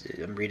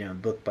I'm reading a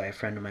book by a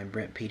friend of mine,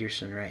 Brent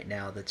Peterson, right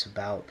now, it's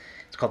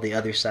called The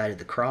Other Side of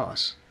the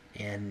Cross,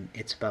 and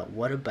it's about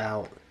what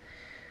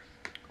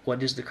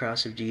does the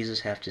cross of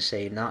Jesus have to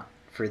say, not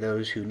for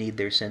those who need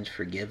their sins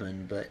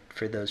forgiven, but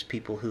for those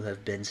people who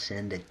have been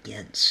sinned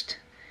against,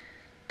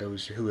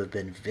 those who have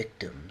been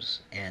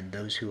victims, and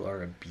those who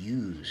are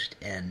abused.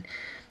 And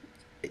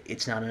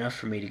it's not enough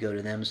for me to go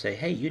to them and say,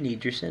 "Hey, you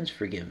need your sins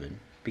forgiven,"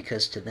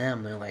 because to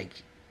them they're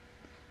like,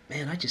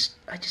 "Man, I just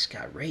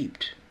got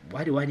raped.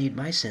 Why do I need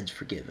my sins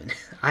forgiven?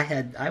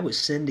 I was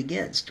sinned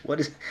against.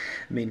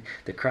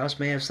 The cross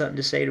may have something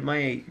to say to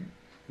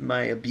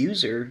my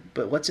abuser,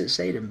 but what's it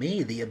say to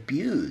me, the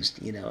abused,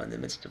 in the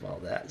midst of all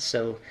that?"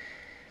 So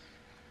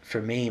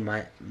for me,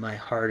 my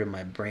heart and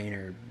my brain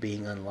are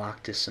being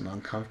unlocked to some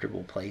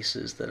uncomfortable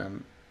places that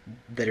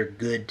are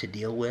good to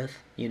deal with,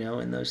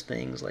 in those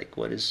things. Like,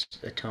 what does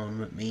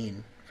atonement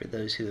mean for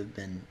those who have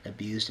been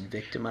abused and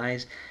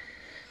victimized?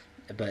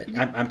 But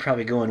I'm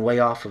probably going way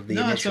off of the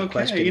initial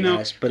question you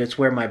asked, but it's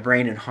where my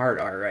brain and heart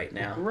are right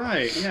now.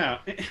 Right, yeah.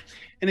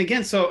 And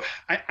again, so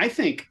I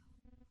think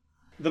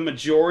the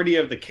majority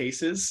of the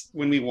cases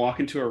when we walk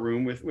into a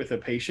room with a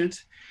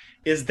patient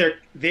is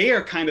they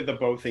are kind of the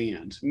both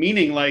and,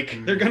 meaning,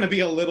 like, they're going to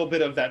be a little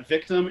bit of that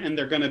victim and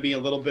they're going to be a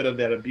little bit of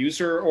that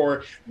abuser,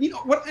 or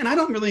what. And I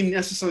don't really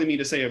necessarily mean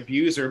to say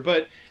abuser,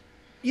 but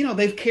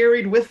they've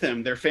carried with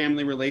them their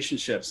family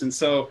relationships, and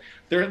so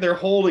they're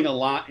holding a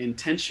lot in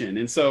tension.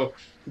 And so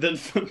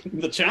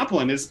the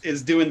chaplain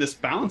is doing this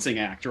balancing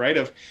act, right,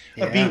 of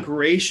being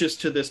gracious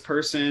to this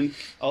person,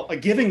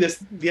 giving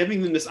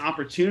them this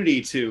opportunity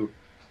to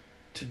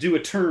do a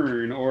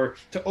turn, or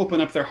to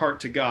open up their heart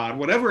to God,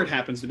 whatever it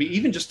happens to be,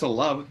 even just to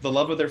love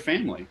of their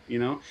family,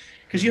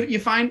 because you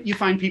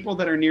find people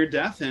that are near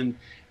death and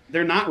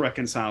they're not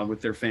reconciled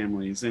with their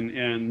families,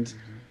 and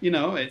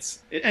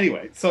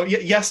anyway. So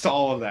yes to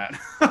all of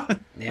that.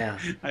 Yeah.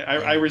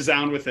 I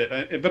resound with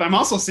it, but I'm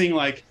also seeing,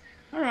 like,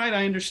 all right,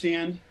 I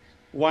understand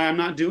why I'm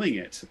not doing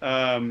it.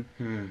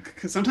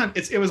 Because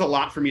sometimes it was a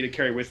lot for me to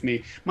carry with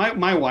me.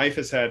 My wife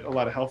has had a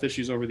lot of health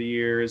issues over the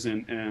years,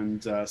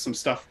 and some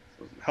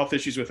health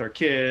issues with our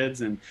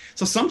kids. And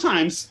so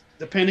sometimes,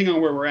 depending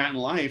on where we're at in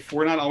life,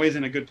 we're not always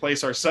in a good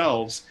place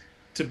ourselves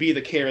to be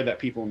the care that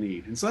people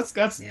need. And so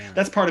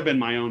that's part of been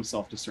my own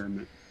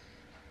self-discernment.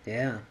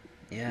 Yeah,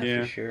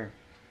 for sure.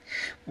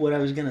 What I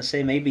was going to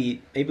say,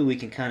 maybe we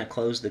can kind of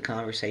close the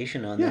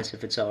conversation on this,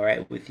 if it's all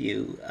right with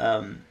you.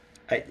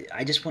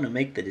 I just want to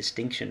make the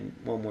distinction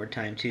one more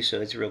time too, so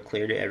it's real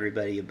clear to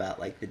everybody about,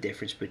 like, the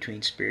difference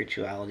between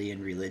spirituality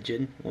and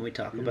religion when we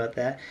talk about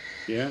that.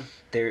 Yeah.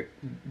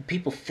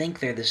 People think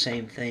they're the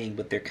same thing,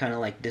 but they're kind of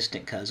like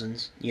distant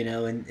cousins,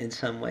 in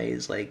some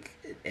ways. Like,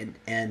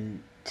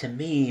 and to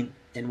me,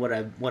 and what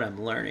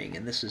I'm learning,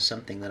 and this is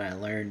something that I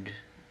learned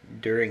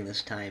during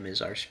this time,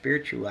 is our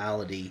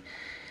spirituality.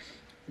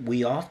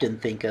 We often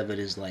think of it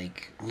as,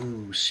 like,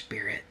 ooh,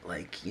 spirit,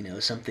 like,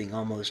 something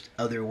almost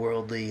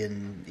otherworldly,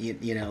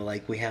 and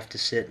like, we have to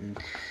sit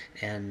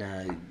and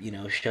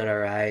shut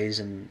our eyes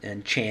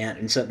and chant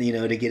and something,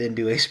 to get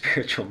into a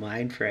spiritual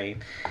mind frame.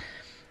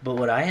 But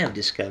what I have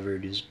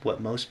discovered is what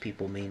most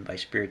people mean by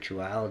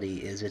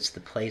spirituality is it's the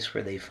place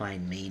where they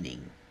find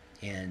meaning,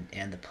 and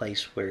the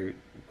place where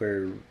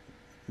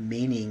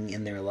meaning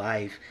in their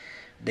life,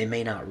 they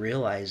may not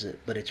realize it,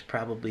 but it's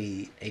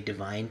probably a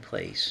divine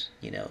place.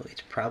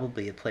 It's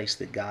probably a place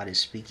that God is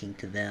speaking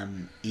to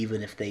them,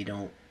 even if they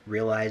don't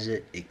realize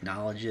it,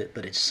 acknowledge it.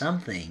 But it's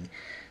something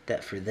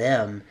that for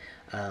them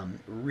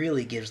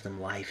really gives them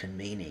life and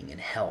meaning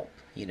and help.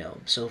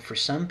 So for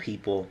some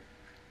people,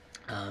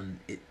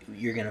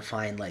 you're going to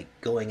find like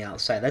going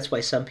outside. That's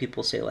why some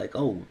people say like,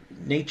 oh,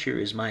 nature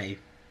is my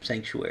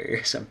sanctuary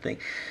or something.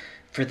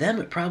 For them,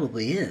 it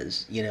probably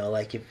is.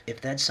 Like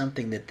if that's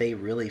something that they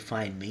really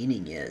find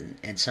meaning in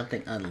and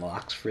something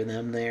unlocks for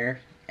them there,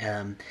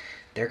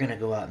 they're going to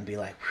go out and be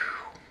like,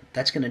 whew,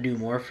 that's going to do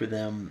more for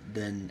them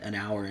than an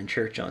hour in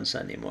church on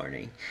Sunday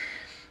morning.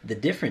 The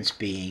difference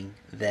being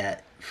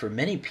that for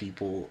many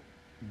people,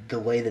 the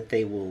way that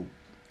they will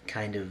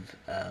kind of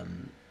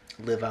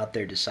live out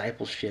their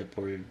discipleship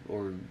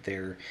or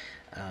their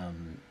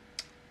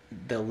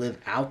they'll live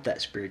out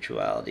that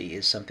spirituality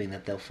is something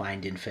that they'll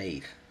find in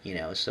faith.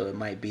 So it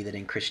might be that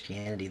in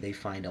Christianity they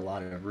find a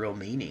lot of real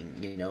meaning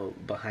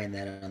behind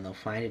that, and they'll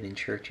find it in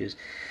churches.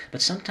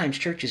 But sometimes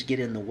churches get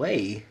in the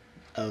way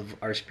of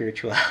our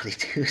spirituality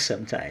too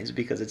sometimes,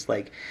 because it's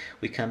like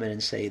we come in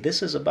and say,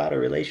 this is about a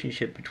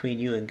relationship between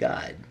you and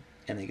God,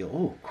 and they go,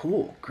 oh,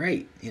 cool,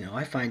 great,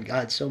 I find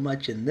God so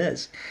much in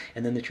this.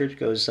 And then the church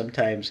goes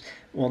sometimes,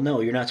 well, no,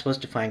 you're not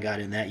supposed to find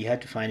God in that. You have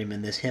to find him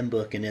in this hymn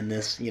book and in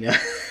this,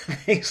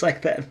 things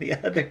like that and the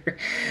other.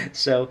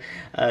 So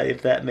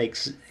if that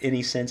makes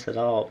any sense at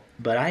all.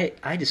 But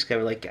I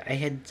discovered, like, I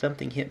had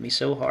something hit me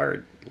so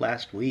hard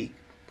last week.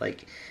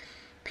 Like,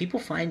 people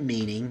find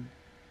meaning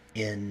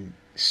in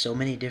so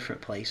many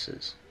different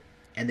places,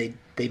 and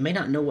they may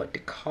not know what to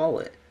call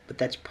it, but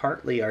that's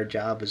partly our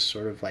job as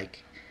sort of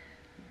like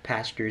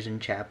pastors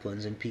and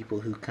chaplains and people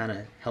who kind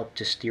of help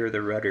to steer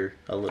the rudder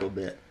a little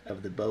bit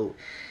of the boat,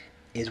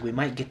 is we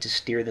might get to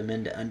steer them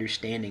into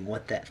understanding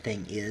what that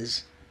thing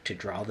is to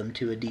draw them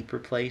to a deeper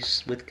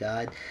place with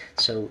God.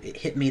 So it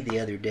hit me the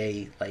other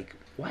day, like,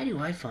 why do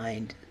I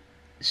find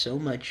so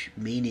much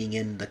meaning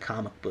in the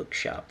comic book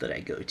shop that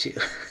I go to?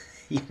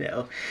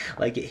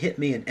 Like, it hit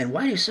me, and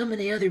why do so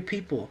many other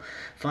people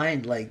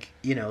find, like,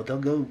 they'll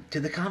go to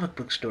the comic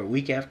book store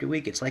week after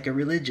week. It's like a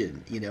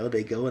religion.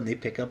 They go and they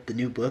pick up the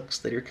new books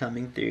that are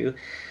coming through.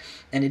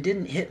 And it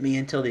didn't hit me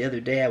until the other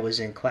day. I was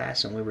in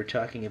class and we were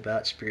talking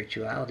about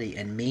spirituality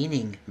and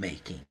meaning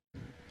making,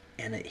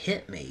 and it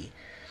hit me.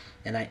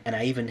 And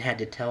I even had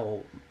to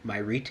tell my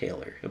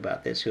retailer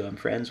about this, who I'm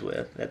friends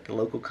with at the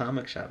local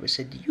comic shop. I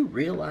said, do you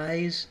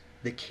realize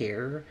the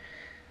care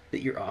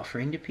that you're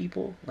offering to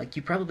people? Like,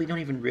 you probably don't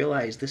even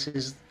realize this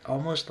is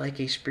almost like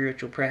a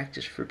spiritual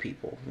practice for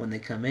people when they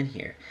come in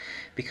here,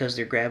 because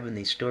they're grabbing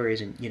these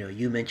stories. And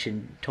you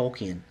mentioned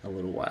Tolkien a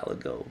little while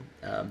ago.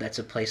 That's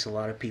a place a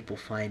lot of people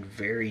find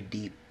very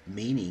deep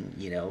meaning.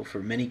 For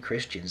many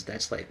Christians,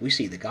 that's like, we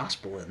see the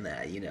gospel in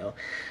that.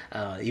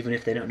 Even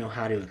if they don't know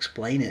how to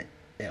explain it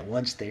at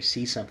once, they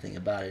see something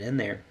about it in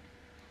there.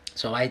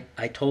 So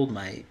I told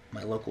my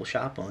local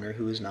shop owner,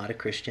 who is not a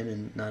Christian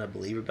and not a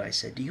believer, but I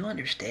said, do you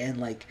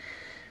understand, like,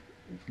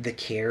 the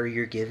care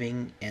you're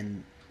giving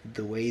and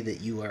the way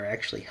that you are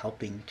actually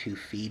helping to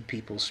feed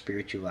people's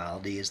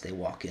spirituality as they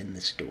walk in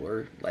this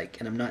door? Like,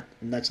 and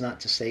that's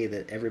not to say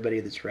that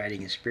everybody that's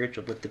writing is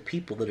spiritual, but the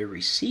people that are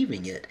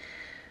receiving it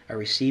are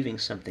receiving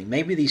something.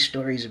 Maybe these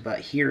stories about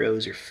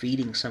heroes are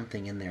feeding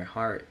something in their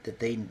heart that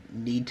they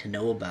need to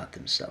know about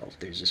themselves.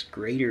 There's this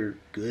greater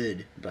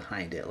good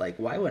behind it. Like,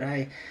 why would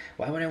I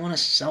want to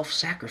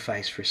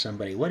self-sacrifice for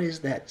somebody? What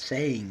is that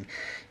saying,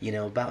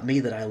 about me,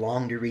 that I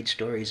long to read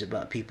stories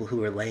about people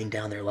who are laying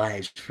down their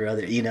lives for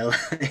other,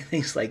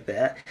 things like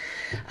that.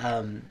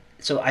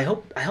 So I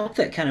hope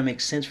that kind of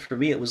makes sense. For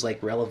me, it was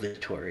like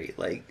revelatory.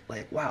 Like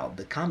wow,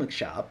 the comic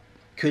shop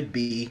could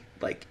be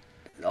like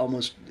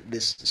almost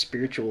this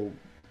spiritual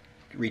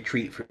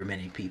retreat for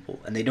many people,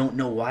 and they don't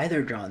know why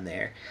they're drawn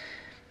there.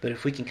 But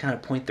if we can kind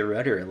of point the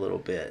rudder a little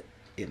bit,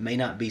 it may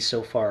not be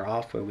so far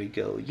off where we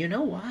go,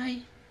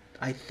 why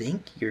I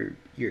think you're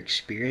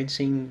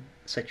experiencing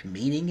such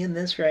meaning in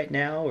this right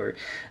now, or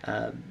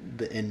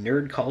in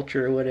nerd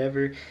culture or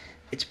whatever.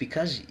 It's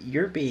because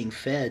you're being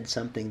fed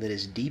something that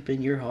is deep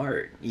in your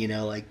heart,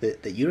 like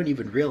that you don't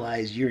even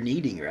realize you're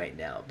needing right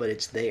now, but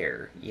it's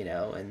there,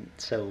 And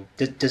so,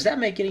 does that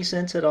make any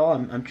sense at all?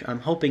 I'm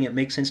hoping it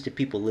makes sense to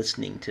people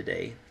listening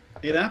today.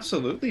 It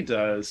absolutely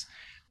does.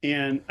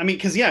 And I mean,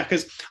 because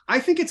I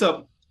think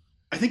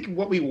I think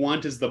what we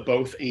want is the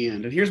both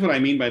and here's what I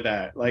mean by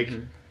that. Like,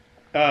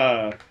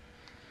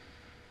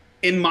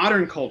 in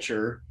modern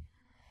culture,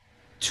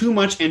 too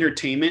much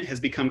entertainment has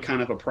become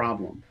kind of a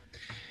problem.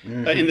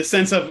 In the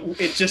sense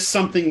of it's just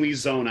something we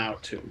zone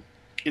out to.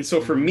 And so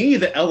for me,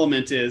 the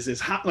element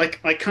is how,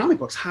 like comic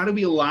books, how do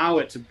we allow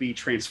it to be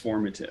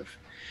transformative?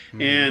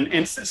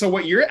 And so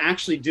what you're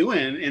actually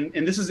doing,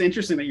 and this is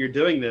interesting that you're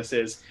doing this,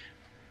 is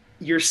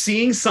you're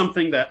seeing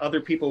something that other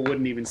people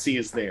wouldn't even see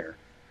is there.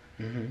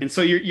 And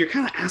so you're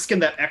kind of asking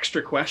that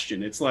extra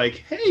question. It's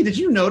like, hey, did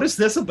you notice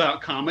this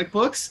about comic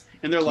books?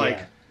 And they're like,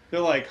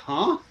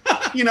 huh?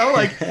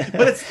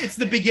 But it's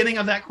the beginning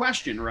of that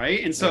question,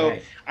 right? And so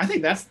I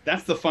think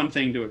that's the fun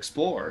thing to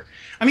explore.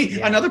 I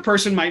mean, another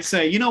person might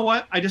say, you know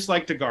what? I just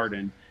like to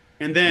garden.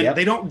 And then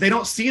they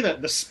don't see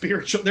that the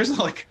spiritual, there's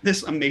like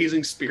this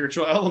amazing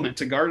spiritual element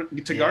to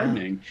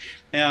gardening.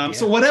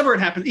 So whatever it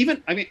happens,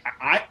 even, I mean,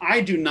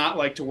 I do not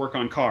like to work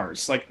on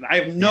cars. Like, I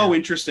have no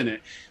interest in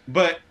it,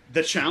 but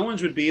the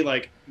challenge would be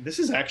like, this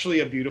is actually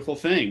a beautiful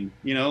thing,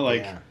 you know,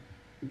 like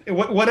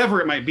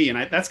whatever it might be.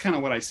 And that's kind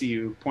of what I see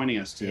you pointing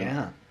us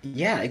to.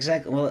 Yeah,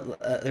 exactly. Well,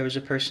 there was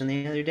a person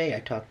the other day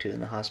I talked to in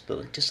the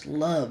hospital who just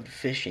loved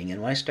fishing,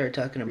 and when I started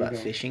talking about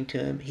fishing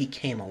to him, he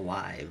came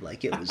alive.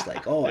 Like, it was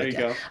like, oh,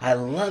 I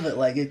love it.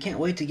 Like, I can't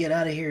wait to get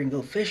out of here and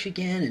go fish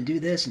again and do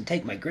this and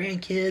take my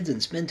grandkids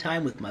and spend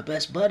time with my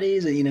best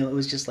buddies. And, you know, it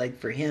was just like,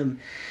 for him,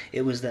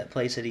 it was that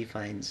place that he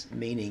finds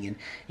meaning. And,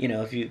 you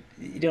know, if you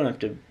don't have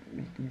to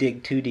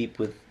dig too deep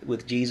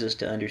with Jesus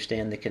to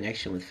understand the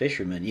connection with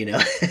fishermen, you know.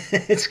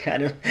 it's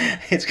kind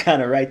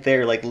of right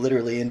there, like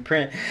literally in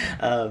print.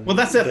 Well,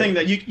 that's the thing,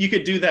 that you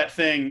could do that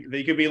thing that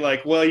you could be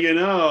like, well,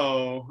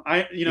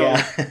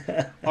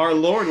 our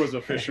Lord was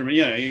a fisherman.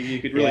 Yeah, you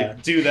could really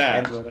do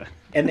that.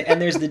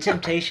 And there's the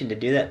temptation to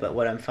do that, but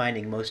what I'm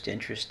finding most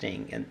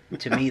interesting, and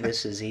to me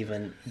this is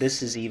even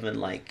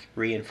like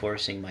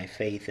reinforcing my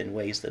faith in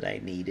ways that I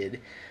needed,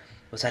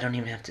 was I don't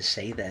even have to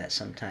say that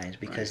sometimes,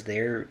 because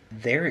they're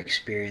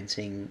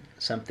experiencing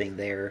something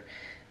there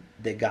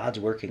that God's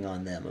working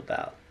on them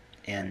about.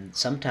 And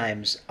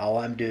sometimes all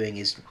I'm doing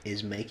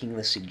is making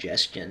the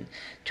suggestion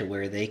to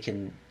where they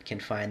can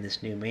find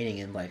this new meaning,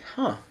 and like,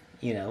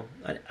 you know,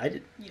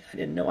 I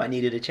didn't know I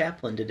needed a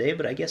chaplain today,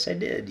 but I guess I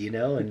did, you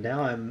know, and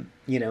now I'm,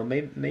 you know,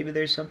 maybe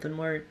there's something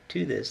more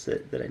to this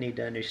that I need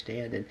to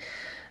understand.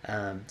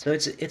 And so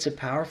it's a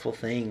powerful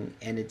thing,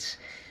 and it's,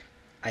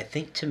 I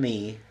think, to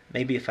me,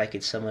 maybe if I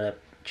could sum it up,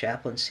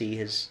 chaplaincy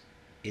is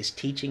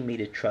teaching me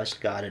to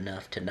trust God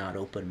enough to not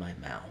open my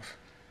mouth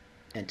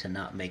and to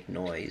not make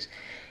noise,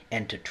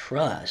 and to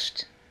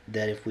trust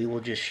that if we will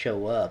just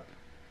show up,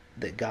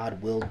 that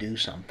God will do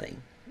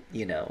something.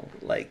 You know,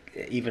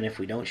 like, even if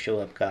we don't show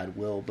up, God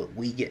will, but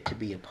we get to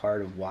be a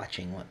part of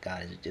watching what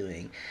God is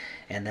doing.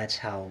 And that's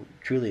how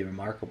truly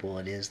remarkable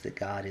it is that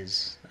God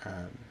is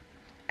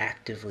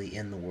actively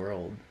in the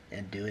world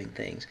and doing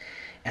things.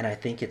 And I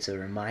think it's a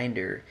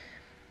reminder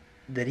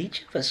that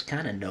each of us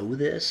kind of know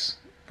this.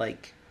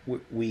 Like,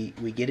 we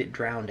get it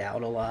drowned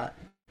out a lot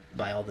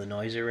by all the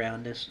noise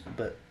around us,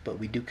 but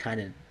we do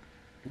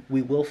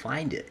we will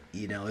find it,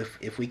 you know,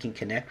 if we can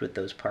connect with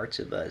those parts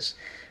of us.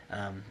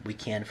 We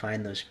can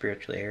find those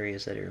spiritual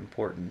areas that are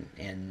important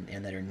and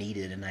that are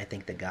needed, and I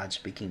think that God's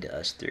speaking to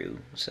us through.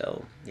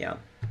 So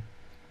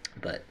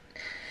but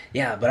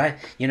I,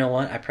 you know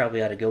what, I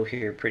probably ought to go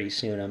here pretty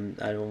soon.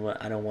 I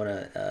don't want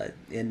to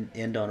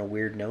end on a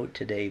weird note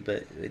today,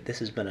 but this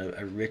has been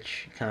a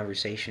rich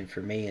conversation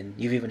for me, and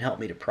you've even helped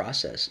me to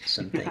process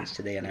some things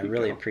today, and I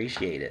really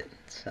appreciate it.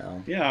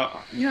 So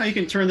you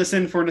can turn this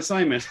in for an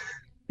assignment.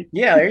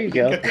 Yeah, there you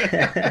go.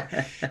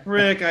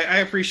 Rick, I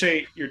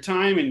appreciate your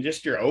time and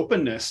just your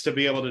openness to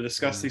be able to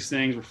discuss these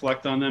things,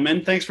 reflect on them,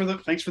 and thanks for the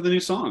new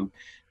song.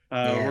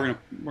 We're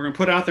gonna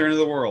put out there into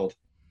the world.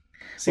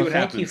 See what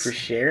happens. Thank you for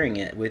sharing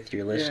it with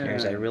your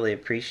listeners. I really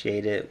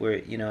appreciate it.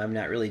 I'm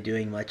not really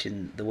doing much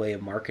in the way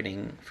of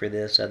marketing for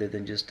this, other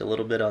than just a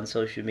little bit on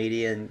social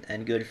media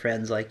and good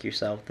friends like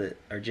yourself that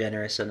are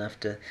generous enough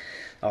to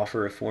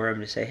offer a forum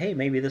to say, hey,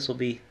 maybe this will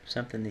be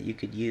something that you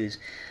could use.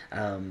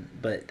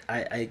 But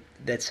I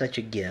that's such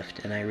a gift,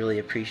 and I really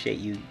appreciate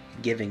you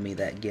giving me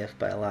that gift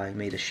by allowing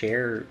me to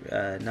share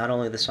not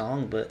only the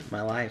song but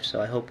my life.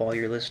 So I hope all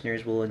your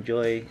listeners will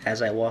enjoy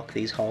as I walk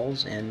these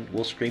halls, and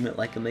we'll stream it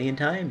like 1,000,000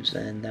 times,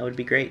 and that would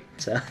be great.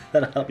 So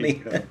that'll help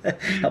me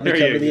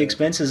cover the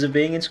expenses of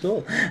being in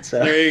school.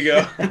 So there you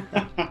go.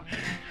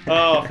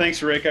 Oh,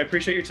 thanks, Rick. I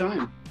appreciate your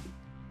time.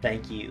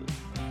 Thank you.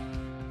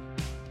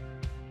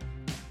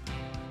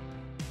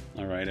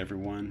 All right,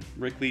 everyone.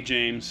 Rick Lee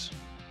James,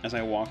 As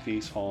I Walk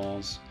These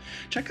Halls.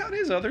 Check out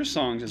his other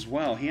songs as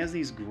well. He has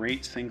these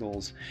great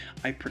singles.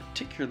 I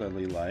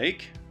particularly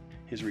like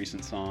his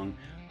recent song,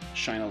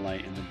 Shine a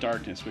Light in the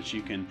Darkness, which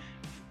you can,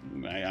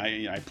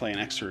 I play an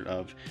excerpt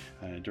of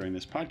during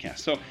this podcast.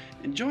 So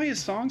enjoy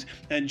his songs.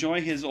 Enjoy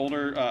his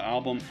older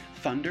album,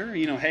 Thunder.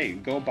 You know, hey,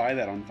 go buy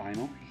that on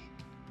vinyl.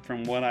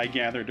 From what I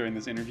gathered during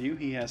this interview,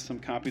 he has some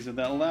copies of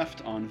that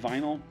left on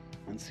vinyl,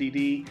 on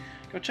CD.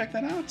 Go check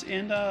that out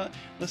and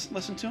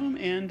listen to him.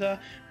 And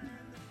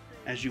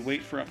as you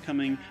wait for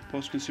upcoming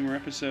post-consumer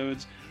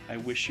episodes, I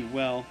wish you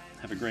well.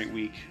 Have a great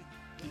week,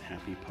 and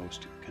happy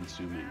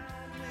post-consuming.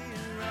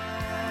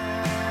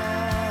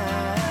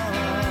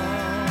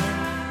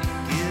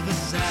 Give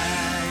us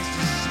eyes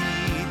to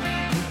see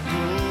the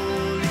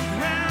holy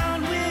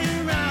ground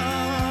we're on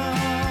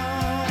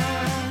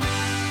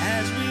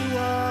as we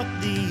walk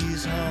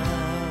these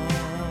halls.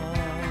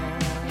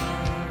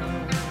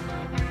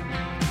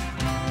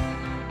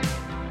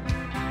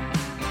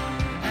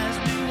 As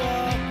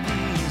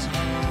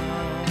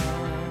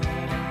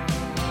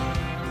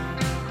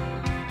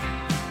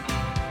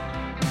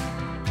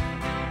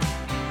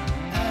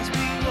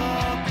we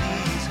walk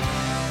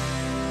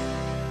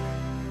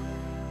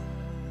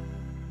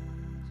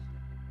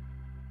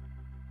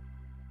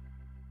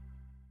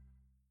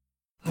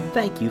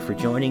thank you for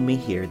joining me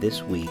here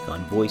this week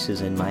on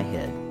Voices in My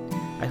Head.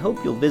 I hope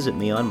you'll visit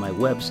me on my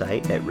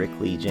website at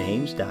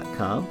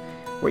rickleejames.com,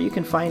 where you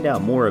can find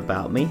out more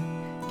about me,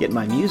 get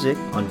my music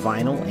on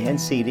vinyl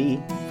and CD,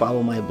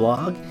 follow my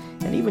blog,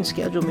 and even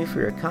schedule me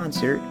for a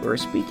concert or a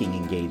speaking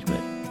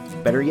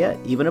engagement. Better yet,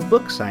 even a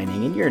book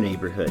signing in your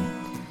neighborhood.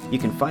 You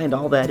can find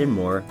all that and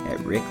more at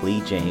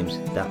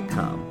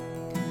rickleejames.com.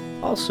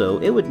 Also,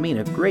 it would mean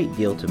a great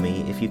deal to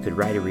me if you could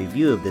write a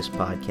review of this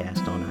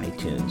podcast on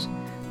iTunes.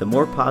 The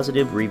more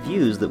positive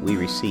reviews that we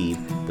receive,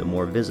 the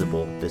more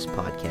visible this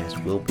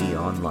podcast will be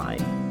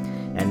online.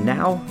 And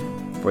now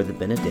for the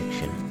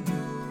benediction.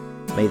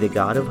 May the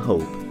God of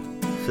hope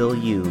fill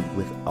you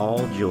with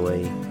all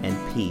joy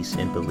and peace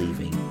in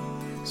believing,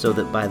 so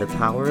that by the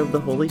power of the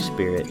Holy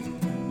Spirit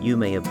you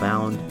may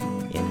abound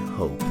in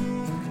hope.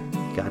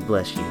 God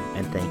bless you,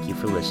 and thank you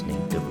for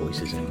listening to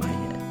Voices in My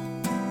Head.